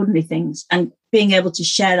extraordinary things. And being able to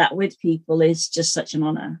share that with people is just such an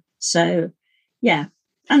honor. So, yeah.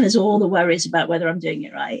 And there's all the worries about whether I'm doing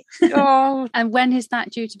it right. And when is that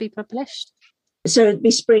due to be published? So it'd be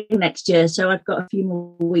spring next year. So I've got a few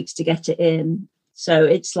more weeks to get it in. So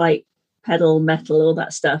it's like pedal, metal, all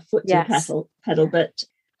that stuff, foot to pedal. But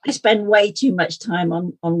I spend way too much time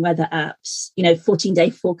on weather apps, 14-day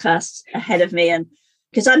forecasts ahead of me. And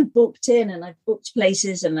because I'm booked in and I've booked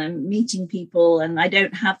places and I'm meeting people, and I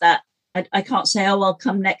don't have that. I can't say, I'll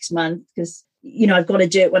come next month, because, I've got to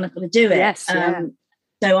do it when I've got to do it. Yes, yeah.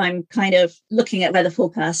 So I'm kind of looking at weather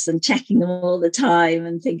forecasts and checking them all the time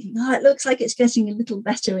and thinking, it looks like it's getting a little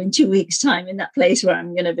better in 2 weeks' time in that place where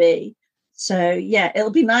I'm going to be. So, yeah,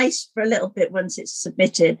 it'll be nice for a little bit once it's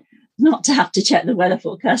submitted, not to have to check the weather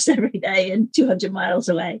forecast every day and 200 miles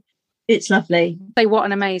away. It's lovely. So what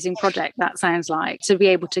an amazing project that sounds like, to be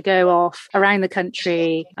able to go off around the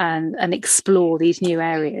country and explore these new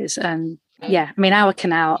areas. And yeah, I mean, our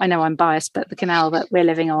canal, I know I'm biased, but the canal that we're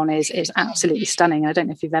living on is absolutely stunning. I don't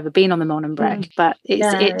know if you've ever been on the Monenbreg, but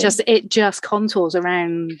it just contours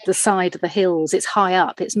around the side of the hills. It's high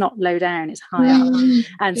up. It's not low down. It's high up.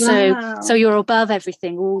 And so you're above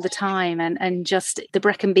everything all the time. And just the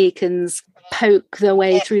Brecon beacons poke their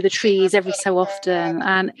way through the trees every so often.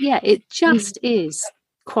 And yeah, it just is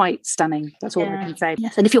quite stunning. That's all I can say.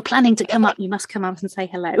 Yes, and if you're planning to come up, you must come up and say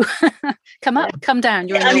hello. Come up, come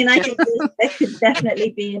down. I think there could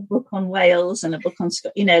definitely be a book on Wales and a book on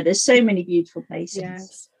Scotland. There's so many beautiful places.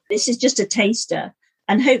 Yes. This is just a taster,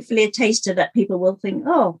 and hopefully a taster that people will think,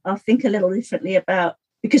 oh, I'll think a little differently about,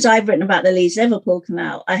 because I've written about the Leeds-Liverpool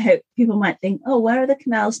Canal. I hope people might think, oh, where are the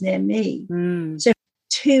canals near me? So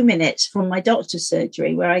 2 minutes from my doctor's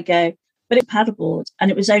surgery where I go, but it paddleboard.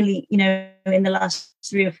 And it was only, in the last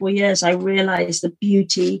 3 or 4 years, I realized the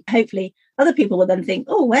beauty. Hopefully other people will then think,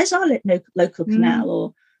 oh, where's our local canal,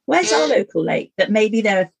 or where's our local lake? That maybe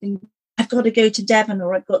they're thinking, I've got to go to Devon,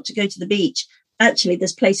 or I've got to go to the beach. Actually,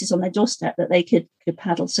 there's places on their doorstep that they could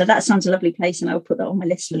paddle. So that sounds a lovely place, and I'll put that on my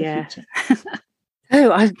list for the future.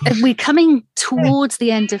 We're coming towards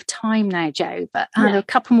the end of time now, Jo, but I have a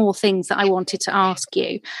couple more things that I wanted to ask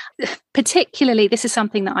you. Particularly, this is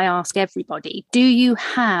something that I ask everybody. Do you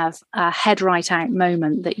have a head right out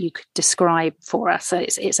moment that you could describe for us? So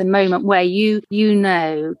it's a moment where you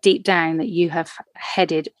know deep down that you have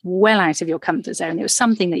headed well out of your comfort zone. It was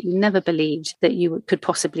something that you never believed that you could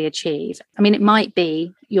possibly achieve. I mean, it might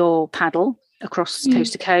be your paddle across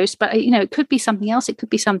coast to coast, but it could be something else. It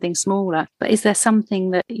could be something smaller. But is there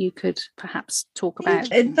something that you could perhaps talk about?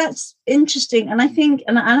 That's interesting. And I think,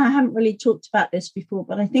 and I haven't really talked about this before,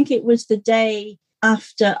 but I think it was the day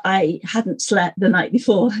after I hadn't slept the night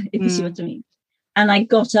before, if you see what I mean. And I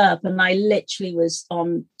got up and I literally was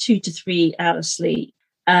on 2 to 3 hours sleep.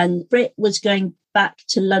 And Brit was going back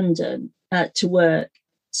to London to work.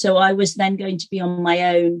 So I was then going to be on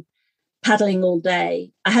my own, paddling all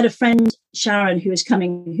day. I had a friend, Sharon, who was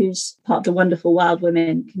coming, who's part of the wonderful Wild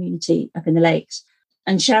Women community up in the lakes.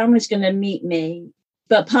 And Sharon was going to meet me.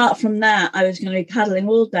 But apart from that, I was going to be paddling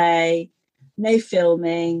all day, no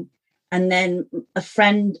filming. And then a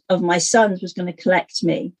friend of my son's was going to collect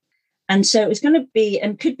me. And so it was going to be,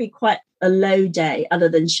 and could be, quite a low day other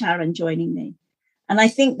than Sharon joining me. And I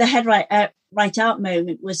think the head right out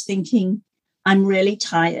moment was thinking, I'm really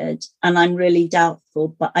tired and I'm really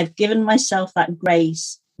doubtful, but I've given myself that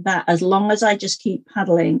grace that as long as I just keep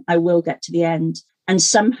paddling, I will get to the end. And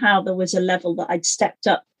somehow there was a level that I'd stepped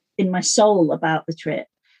up in my soul about the trip,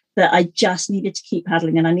 that I just needed to keep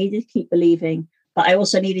paddling and I needed to keep believing. But I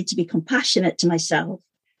also needed to be compassionate to myself,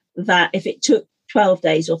 that if it took 12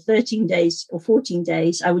 days or 13 days or 14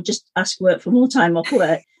 days, I would just ask work for more time off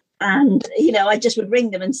work. And, I just would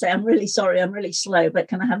ring them and say, I'm really sorry, I'm really slow, but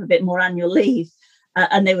can I have a bit more annual leave?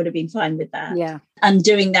 And they would have been fine with that. Yeah. And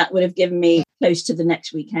doing that would have given me close to the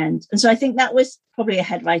next weekend. And so I think that was probably a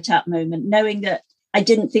head right out moment, knowing that I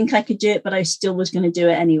didn't think I could do it, but I still was going to do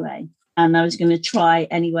it anyway. And I was going to try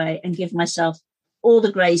anyway and give myself all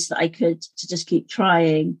the grace that I could to just keep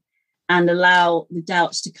trying and allow the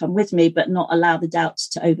doubts to come with me, but not allow the doubts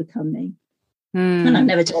to overcome me. And I've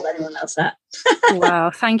never told anyone else that. Wow.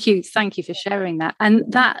 Thank you for sharing that. And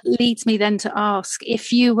that leads me then to ask,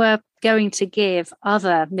 if you were going to give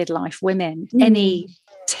other midlife women any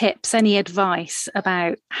tips, any advice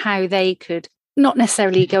about how they could not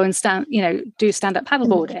necessarily go and do stand-up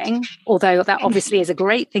paddleboarding, although that obviously is a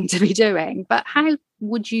great thing to be doing, but how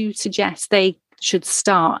would you suggest they should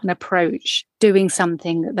start and approach doing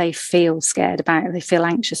something that they feel scared about, they feel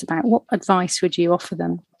anxious about? What advice would you offer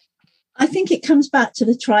them? I think it comes back to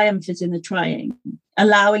the triumph is in the trying,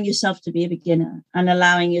 allowing yourself to be a beginner and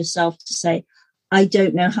allowing yourself to say, I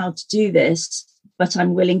don't know how to do this, but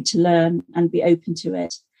I'm willing to learn and be open to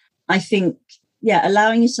it. I think,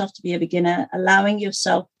 allowing yourself to be a beginner, allowing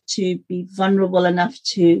yourself to be vulnerable enough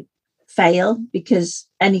to fail, because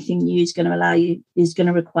anything new is going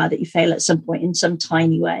to require that you fail at some point in some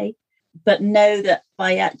tiny way. But know that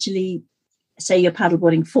by actually, say you're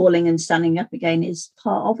paddleboarding, falling and standing up again is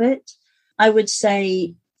part of it. I would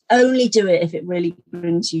say only do it if it really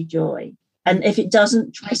brings you joy. And if it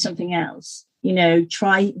doesn't, try something else.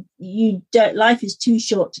 Life is too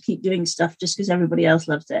short to keep doing stuff just because everybody else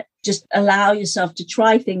loves it. Just allow yourself to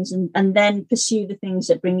try things and then pursue the things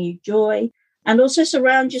that bring you joy. And also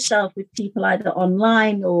surround yourself with people either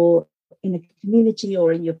online or in a community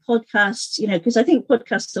or in your podcasts, because I think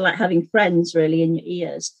podcasts are like having friends really in your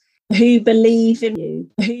ears, who believe in you,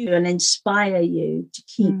 who and inspire you to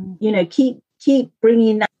keep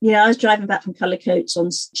bringing that. I was driving back from Cullercoats on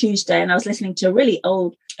Tuesday and I was listening to a really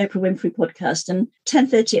old Oprah Winfrey podcast, and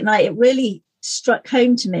 10:30 at night, it really struck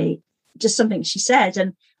home to me, just something she said.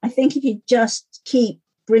 And I think if you just keep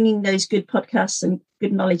bringing those good podcasts and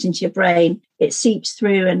good knowledge into your brain, it seeps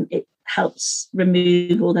through and it helps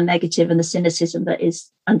remove all the negative and the cynicism that is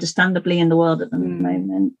understandably in the world at the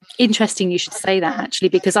moment. Interesting you should say that, actually,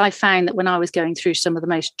 because I found that when I was going through some of the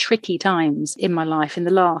most tricky times in my life in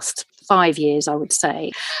the last 5 years, I would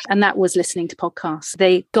say. And that was listening to podcasts.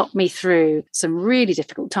 They got me through some really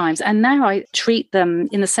difficult times. And now I treat them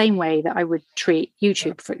in the same way that I would treat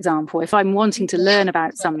YouTube, for example. If I'm wanting to learn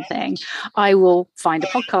about something, I will find a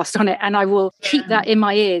podcast on it and I will keep that in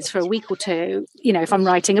my ears for a week or two. You know, if I'm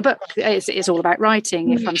writing a book, it's all about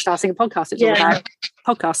writing. If I'm starting a podcast, it's all about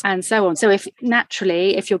podcasts and so on. So if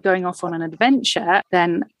you're going off on an adventure,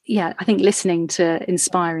 then I think listening to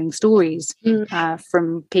inspiring stories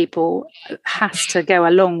from people has to go a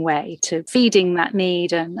long way to feeding that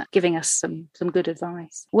need and giving us some good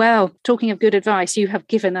advice. Well, talking of good advice, you have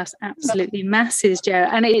given us absolutely masses, Jo,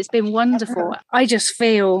 and it's been wonderful. I just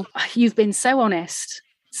feel you've been so honest,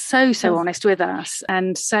 so honest with us,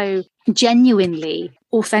 and so genuinely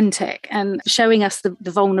authentic, and showing us the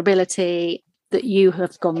vulnerability that you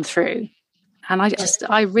have gone through. And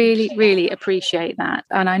I really, really appreciate that.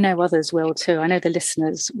 And I know others will too. I know the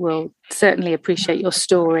listeners will certainly appreciate your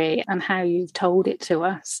story and how you've told it to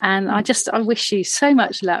us. And I wish you so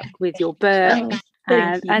much luck with your book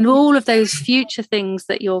and all of those future things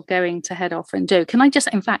that you're going to head off and do. Can I just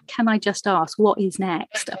ask what is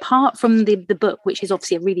next? Apart from the book, which is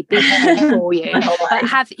obviously a really big thing for you,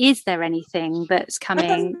 is there anything that's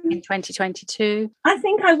coming in 2022? I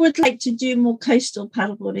think I would like to do more coastal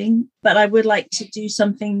paddleboarding, but I would like to do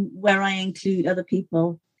something where I include other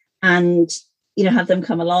people and, you know, have them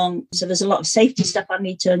come along. So there's a lot of safety stuff I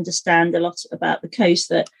need to understand, a lot about the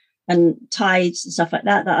coast and tides and stuff like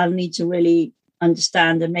that I'll need to really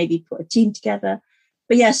understand and maybe put a team together.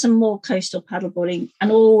 But some more coastal paddleboarding,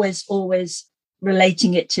 and always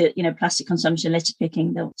relating it to, you know, plastic consumption, litter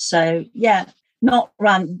picking. So not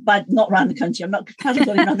around the country. I'm not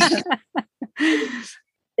paddleboarding around the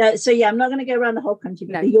country. I'm not going to go around the whole country,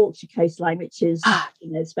 but the Yorkshire coastline, which is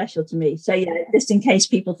special to me. So just in case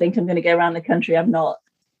people think I'm going to go around the country, I'm not.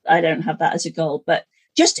 I don't have that as a goal, but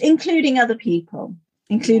just including other people.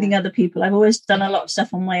 I've always done a lot of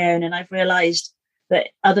stuff on my own, and I've realized that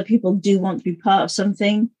other people do want to be part of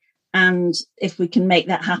something. And if we can make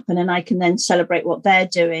that happen and I can then celebrate what they're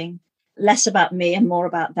doing, less about me and more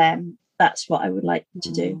about them, that's what I would like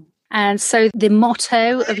to do. And so the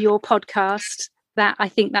motto of your podcast, that I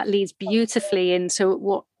think that leads beautifully into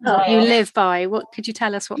what you live by. What could you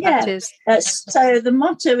tell us what that is? So the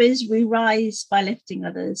motto is "We rise by lifting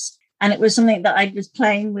others." And it was something that I was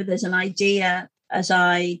playing with as an idea as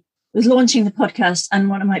I was launching the podcast, and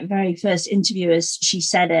one of my very first interviewers, she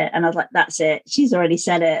said it, and I was like, that's it. She's already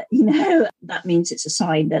said it. You know, that means it's a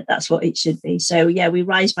sign that that's what it should be. So "We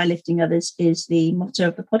rise by lifting others" is the motto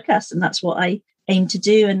of the podcast, and that's what I aim to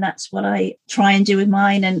do, and that's what I try and do with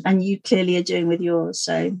mine, and you clearly are doing with yours.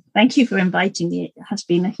 So thank you for inviting me. It has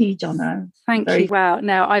been a huge honor. Thank you. Well,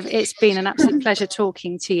 no, it's been an absolute pleasure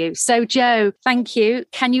talking to you. So Jo, thank you.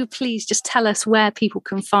 Can you please just tell us where people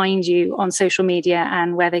can find you on social media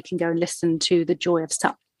and where they can go and listen to The Joy of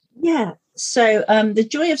Sup? So the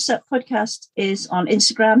Joy of Sup podcast is on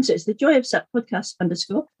Instagram, so it's The Joy of Sup podcast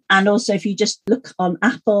 _. And also if you just look on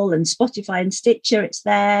Apple and Spotify and Stitcher, it's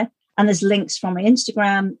there. And there's links from my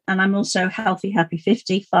Instagram. And I'm also Healthy Happy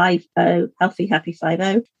 50, Healthy Happy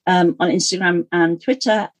 50 on Instagram and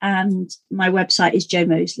Twitter. And my website is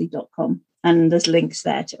jomosley.com. And there's links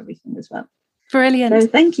there to everything as well. Brilliant. So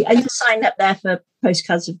thank you. And you can sign up there for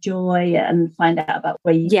Postcards of Joy and find out about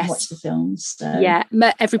where you can watch the films. So.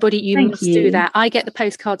 Everybody, you must do that. I get the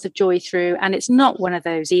Postcards of Joy through, and it's not one of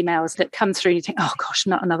those emails that come through and you think, oh gosh,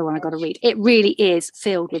 not another one I got to read. It really is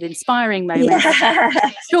filled with inspiring moments,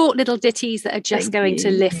 short little ditties that are just going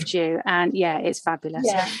to lift you. And it's fabulous.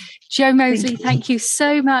 Jo Moseley, thank you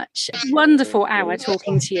so much. Wonderful hour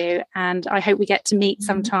talking to you, and I hope we get to meet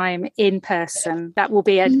sometime in person. That will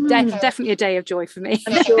be definitely a day of joy for me.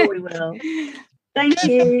 I'm sure we will. Thank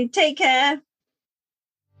you. Take care.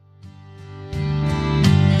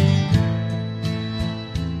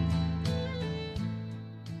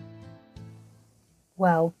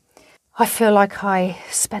 Well, I feel like I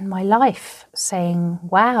spend my life saying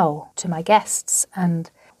wow to my guests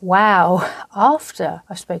and wow after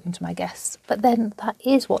I've spoken to my guests. But then that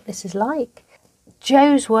is what this is like.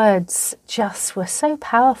 Jo's words just were so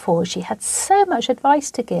powerful. She had so much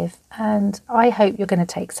advice to give, and I hope you're going to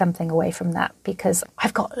take something away from that, because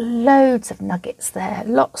I've got loads of nuggets there,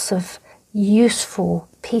 lots of useful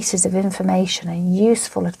pieces of information and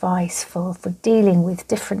useful advice for dealing with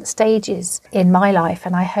different stages in my life,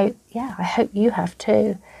 and I hope you have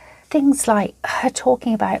too. Things like her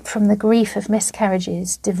talking about from the grief of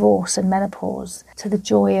miscarriages, divorce and menopause to the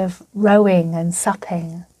joy of rowing and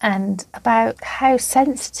supping, and about how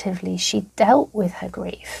sensitively she dealt with her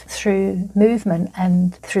grief through movement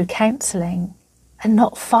and through counselling, and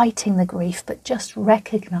not fighting the grief, but just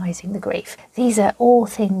recognizing the grief. These are all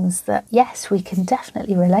things that, yes, we can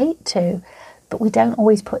definitely relate to, but we don't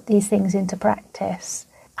always put these things into practice.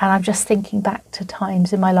 And I'm just thinking back to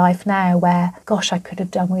times in my life now where, gosh, I could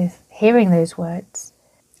have done with hearing those words.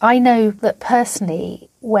 I know that personally,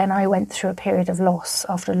 when I went through a period of loss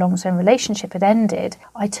after a long-term relationship had ended,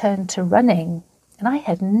 I turned to running. And I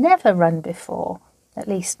had never run before, at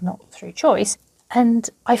least not through choice. And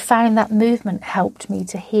I found that movement helped me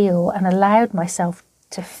to heal and allowed myself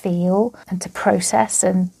to feel and to process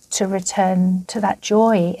and to return to that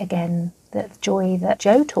joy again, that joy that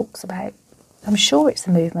Jo talks about. I'm sure it's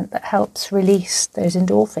the movement that helps release those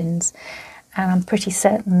endorphins. And I'm pretty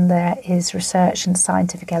certain there is research and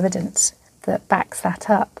scientific evidence that backs that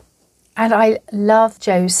up. And I love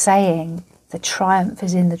Jo's saying, the triumph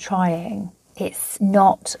is in the trying. It's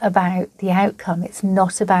not about the outcome. It's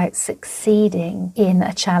not about succeeding in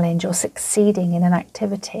a challenge or succeeding in an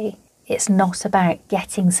activity. It's not about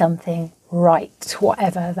getting something right,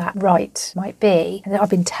 whatever that right might be. And I've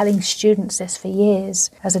been telling students this for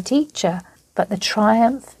years as a teacher, but the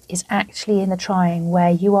triumph is actually in the trying,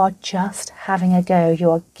 where you are just having a go.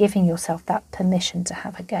 You are giving yourself that permission to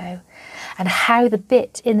have a go. And how the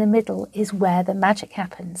bit in the middle is where the magic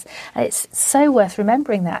happens. And it's so worth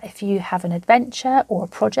remembering that if you have an adventure or a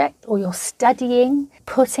project or you're studying,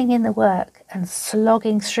 putting in the work and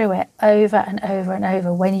slogging through it over and over and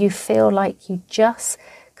over, when you feel like you just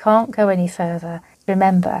can't go any further,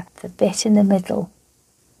 remember the bit in the middle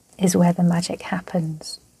is where the magic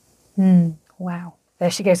happens. Wow. There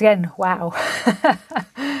she goes again. Wow.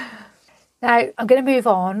 Now, I'm going to move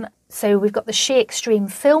on. So we've got the She Extreme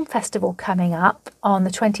Film Festival coming up on the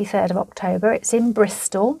 23rd of October. It's in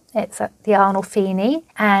Bristol. It's at the Arnolfini,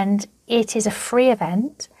 and it is a free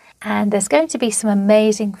event. And there's going to be some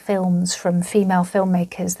amazing films from female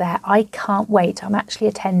filmmakers there. I can't wait. I'm actually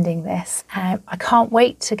attending this. I can't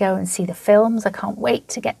wait to go and see the films. I can't wait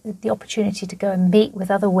to get the opportunity to go and meet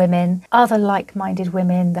with other women, other like-minded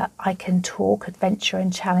women that I can talk adventure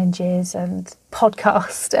and challenges and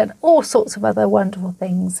podcast and all sorts of other wonderful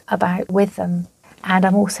things about with them. And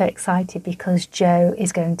I'm also excited because Jo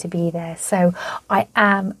is going to be there. So I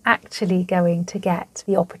am actually going to get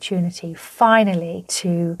the opportunity finally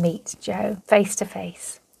to meet Jo face to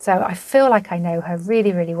face. So I feel like I know her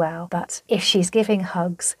really, really well. But if she's giving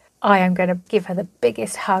hugs, I am going to give her the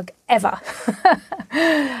biggest hug ever.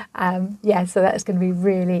 So that's going to be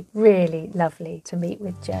really, really lovely to meet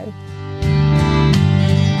with Jo.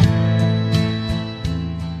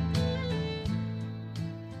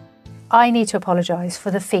 I need to apologise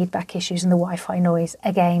for the feedback issues and the Wi-Fi noise.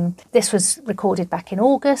 Again, this was recorded back in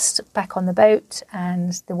August, back on the boat,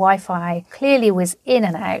 and the Wi-Fi clearly was in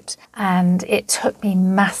and out, and it took me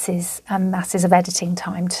masses and masses of editing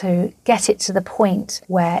time to get it to the point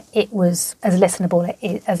where it was as listenable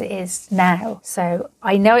as it is now. So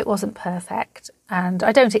I know it wasn't perfect, and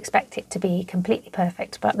I don't expect it to be completely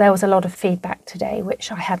perfect, but there was a lot of feedback today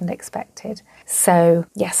which I hadn't expected. So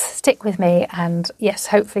yes, stick with me, and yes,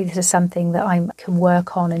 hopefully this is something that I can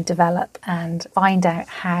work on and develop and find out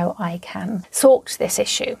how I can sort this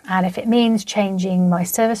issue. And if it means changing my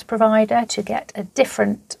service provider to get a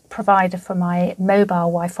different provider for my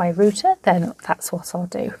mobile Wi-Fi router, then that's what I'll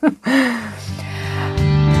do.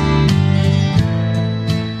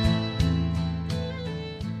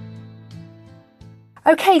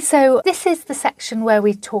 Okay, so this is the section where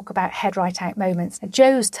we talk about head right out moments.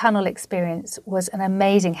 Jo's tunnel experience was an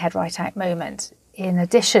amazing head right out moment. In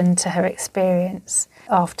addition to her experience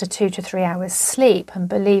after 2 to 3 hours sleep and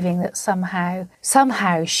believing that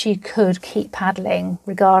somehow she could keep paddling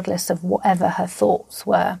regardless of whatever her thoughts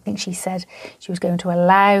were. I think she said she was going to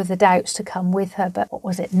allow the doubts to come with her, but what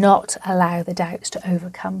was it? Not allow the doubts to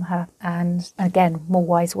overcome her. And again, more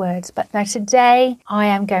wise words. But now today I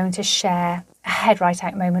am going to share a head right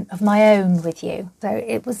out moment of my own with you. So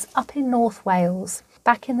it was up in North Wales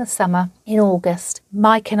back in the summer in August.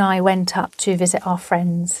 Mike and I went up to visit our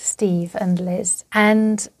friends Steve and Liz.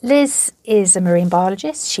 And Liz is a marine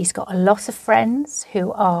biologist. She's got a lot of friends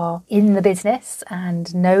who are in the business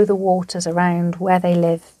and know the waters around where they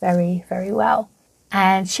live very, very well.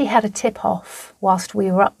 And she had a tip off whilst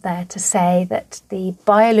we were up there to say that the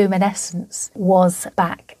bioluminescence was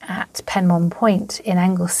back at Penmon Point in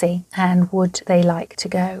Anglesey, and would they like to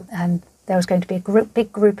go? And there was going to be a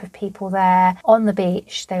big group of people there on the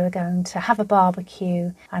beach. They were going to have a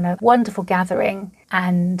barbecue and a wonderful gathering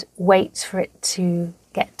and wait for it to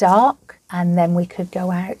get dark, and then we could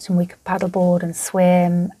go out and we could paddleboard and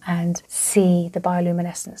swim and see the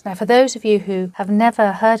bioluminescence. Now, for those of you who have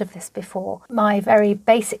never heard of this before, my very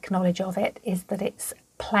basic knowledge of it is that it's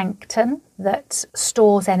plankton that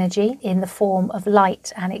stores energy in the form of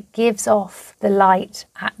light, and it gives off the light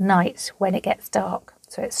at night when it gets dark.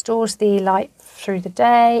 So it stores the light through the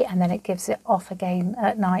day and then it gives it off again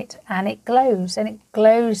at night, and it glows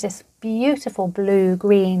this beautiful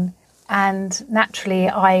blue-green. And naturally,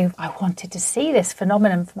 I wanted to see this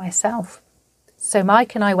phenomenon for myself. So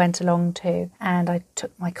Mike and I went along too, and I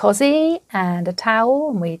took my cosy and a towel,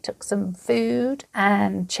 and we took some food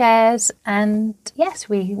and chairs, and yes,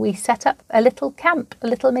 we set up a little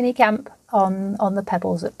mini camp on the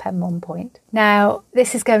pebbles at Penmon Point. Now,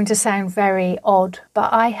 this is going to sound very odd,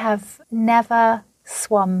 but I have never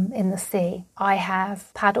swum in the sea. I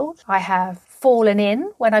have paddled, I have fallen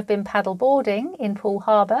in when I've been paddle boarding in Poole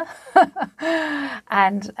Harbour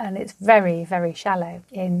and it's very, very shallow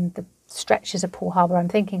in the stretches of Poole Harbour I'm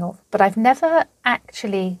thinking of, but I've never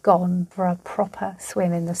actually gone for a proper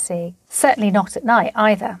swim in the sea, certainly not at night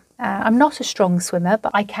either. I'm not a strong swimmer,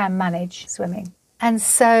 but I can manage swimming. And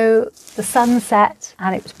so the sun set,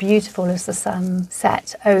 and it was beautiful as the sun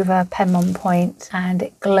set over Penmon Point, and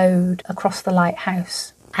it glowed across the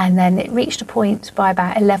lighthouse. And then it reached a point by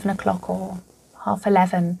about 11 o'clock or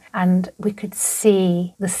 11:30, and we could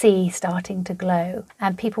see the sea starting to glow,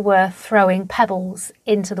 and people were throwing pebbles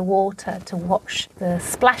into the water to watch the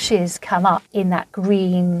splashes come up in that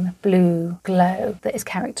green blue glow that is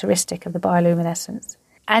characteristic of the bioluminescence.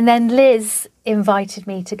 And then Liz invited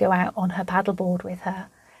me to go out on her paddleboard with her.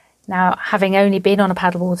 Now, having only been on a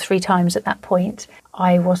paddleboard 3 times at that point,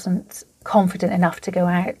 I wasn't confident enough to go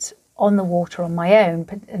out on the water on my own,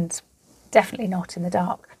 and definitely not in the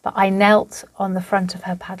dark. But I knelt on the front of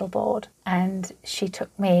her paddleboard and she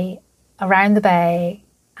took me around the bay,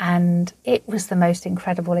 and it was the most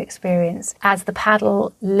incredible experience. As the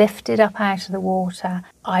paddle lifted up out of the water,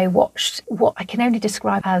 I watched what I can only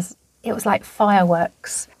describe as, it was like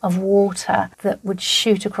fireworks of water that would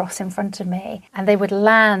shoot across in front of me, and they would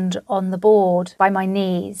land on the board by my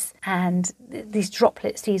knees, and these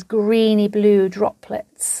droplets, these greeny blue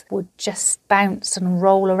droplets, would just bounce and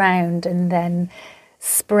roll around and then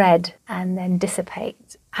spread and then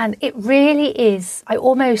dissipate. And it really is, I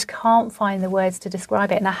almost can't find the words to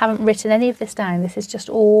describe it, and I haven't written any of this down. This is just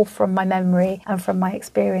all from my memory and from my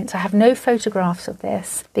experience. I have no photographs of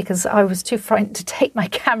this because I was too frightened to take my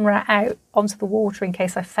camera out onto the water in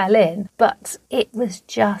case I fell in, but it was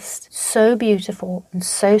just so beautiful and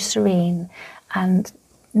so serene, and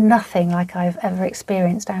nothing like I've ever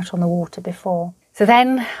experienced out on the water before. So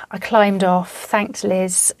then I climbed off, thanked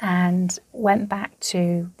Liz, and went back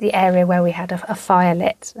to the area where we had a fire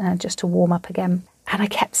lit just to warm up again. And I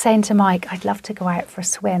kept saying to Mike, I'd love to go out for a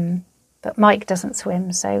swim, but Mike doesn't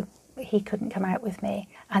swim, so he couldn't come out with me.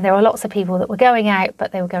 And there were lots of people that were going out,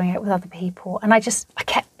 but they were going out with other people. And I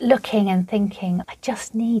kept looking and thinking, I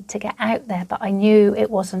just need to get out there, but I knew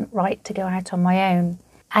it wasn't right to go out on my own.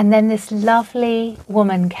 And then this lovely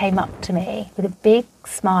woman came up to me with a big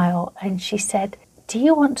smile, and she said, do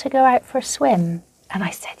you want to go out for a swim? And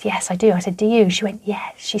I said, yes, I do. I said, do you? She went,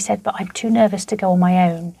 yes. She said, but I'm too nervous to go on my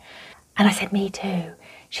own. And I said, me too.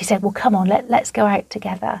 She said, well, come on, let's go out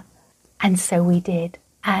together. And so we did.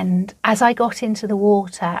 And as I got into the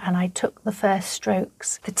water and I took the first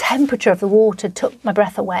strokes, the temperature of the water took my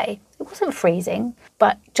breath away. It wasn't freezing,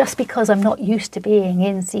 but just because I'm not used to being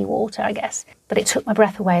in seawater, I guess. But it took my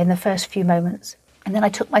breath away in the first few moments. And then I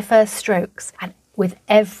took my first strokes, and with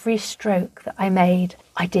every stroke that I made,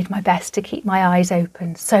 I did my best to keep my eyes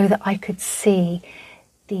open so that I could see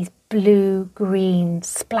these blue-green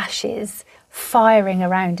splashes firing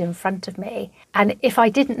around in front of me. And if I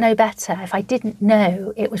didn't know better, if I didn't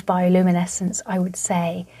know it was bioluminescence, I would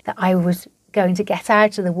say that I was going to get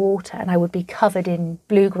out of the water and I would be covered in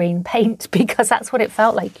blue-green paint, because that's what it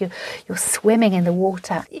felt like. You're swimming in the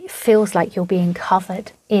water. It feels like you're being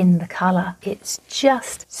covered in the colour. It's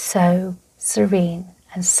just so serene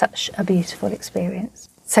and such a beautiful experience.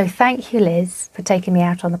 So thank you, Liz, for taking me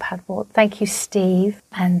out on the paddleboard. Thank you, Steve,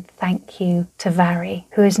 and thank you to Vary,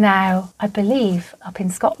 who is now, I believe, up in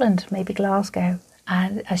Scotland, maybe Glasgow,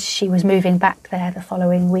 and as she was moving back there the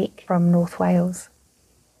following week from North Wales.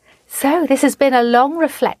 So this has been a long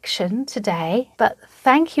reflection today, but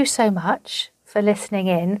thank you so much for listening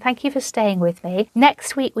in. Thank you for staying with me.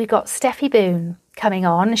 Next week, we've got Steffi Boone coming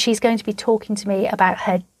on. She's going to be talking to me about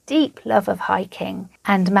her deep love of hiking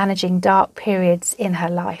and managing dark periods in her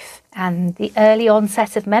life, and the early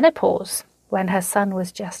onset of menopause when her son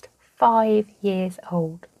was just 5 years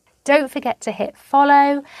old. Don't forget to hit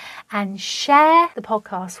follow and share the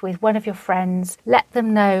podcast with one of your friends. Let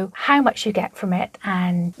them know how much you get from it,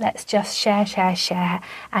 and let's just share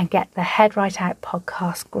and get the Head Right Out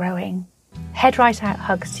podcast growing. Head Right Out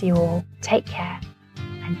hugs to you all. Take care.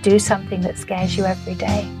 and do something that scares you every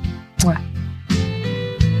day. Well,